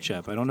these match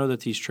up. I don't know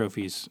that these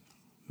trophies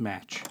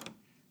match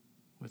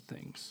with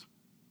things.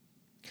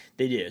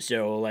 They do.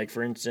 So, like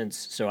for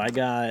instance, I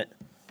got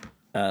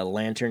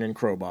lantern and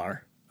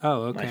crowbar.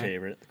 Oh, okay. My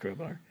favorite, the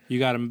crowbar. You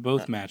got them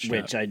both matched up.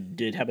 Which I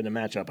did happen to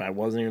match up. I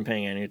wasn't even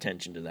paying any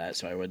attention to that,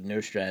 so I had no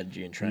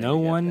strategy in trying to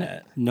get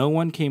that. No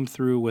one came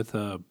through with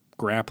a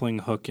grappling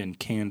hook and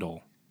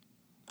candle.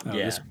 Oh,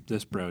 yeah.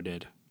 This bro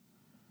did.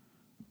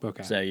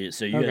 Okay. So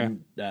you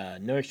had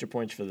no extra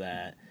points for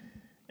that,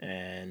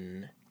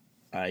 and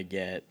I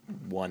get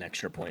 1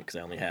 extra point because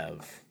I only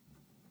have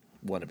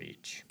 1 of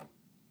each.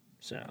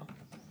 So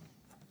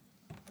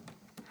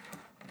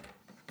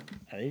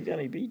you got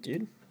me beat,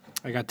 dude.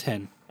 I got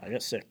 10. I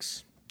got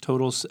 6.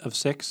 Total of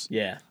 6?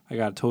 Yeah. I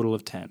got a total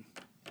of 10.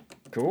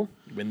 Cool.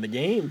 Win the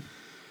game.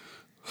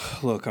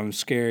 Look, I'm a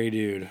scary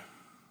dude.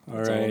 All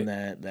it's right. all in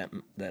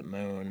that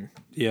moan.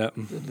 Yep.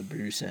 The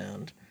boo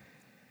sound.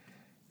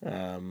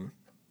 Cool,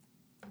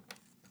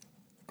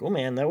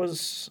 man. That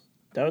was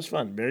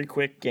fun. Very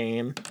quick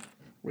game,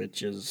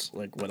 which is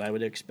like what I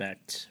would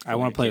expect. I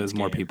want to play with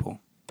more people.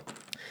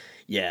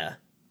 Yeah.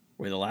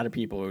 With a lot of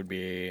people, it would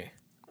be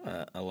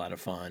a lot of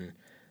fun.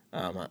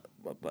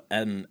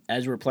 And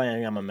as we're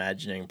playing, I'm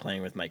imagining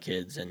playing with my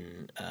kids,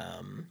 and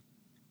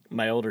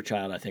my older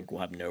child, I think, will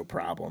have no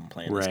problem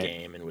playing this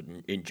game and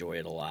would enjoy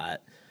it a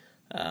lot.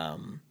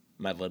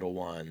 My little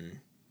one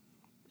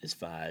is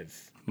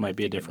 5. Might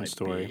be a different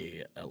story.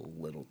 Be a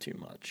little too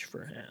much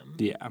for him.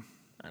 Yeah.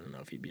 I don't know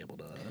if he'd be able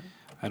to.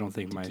 I don't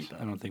think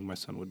my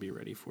son would be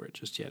ready for it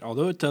just yet.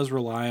 Although it does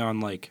rely on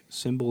like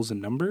symbols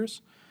and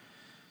numbers.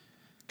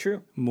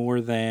 True. More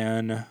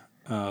than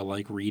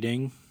like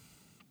reading.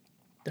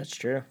 That's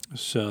true.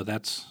 So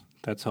that's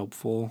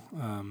helpful.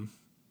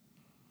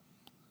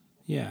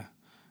 Yeah.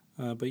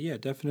 But yeah,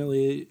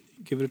 definitely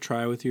give it a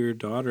try with your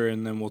daughter,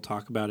 and then we'll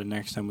talk about it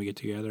next time we get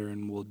together,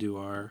 and we'll do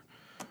our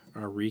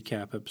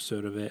recap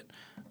episode of it.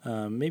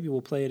 Maybe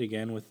we'll play it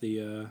again with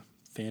the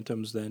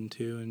Phantoms then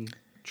too, and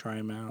try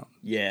them out.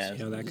 Yeah, see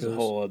how that goes. goes. A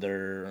whole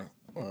other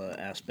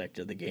aspect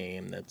of the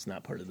game that's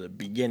not part of the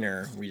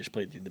beginner. We just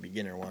played through the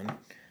beginner one.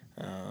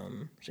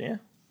 So yeah,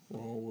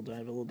 we'll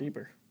dive a little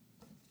deeper.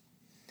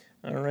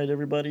 All right,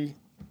 everybody.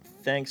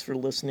 Thanks for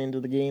listening to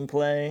the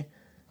gameplay,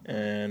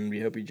 and we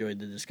hope you enjoyed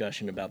the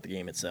discussion about the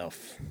game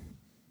itself.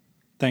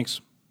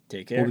 Thanks.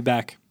 Take care. We'll be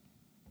back.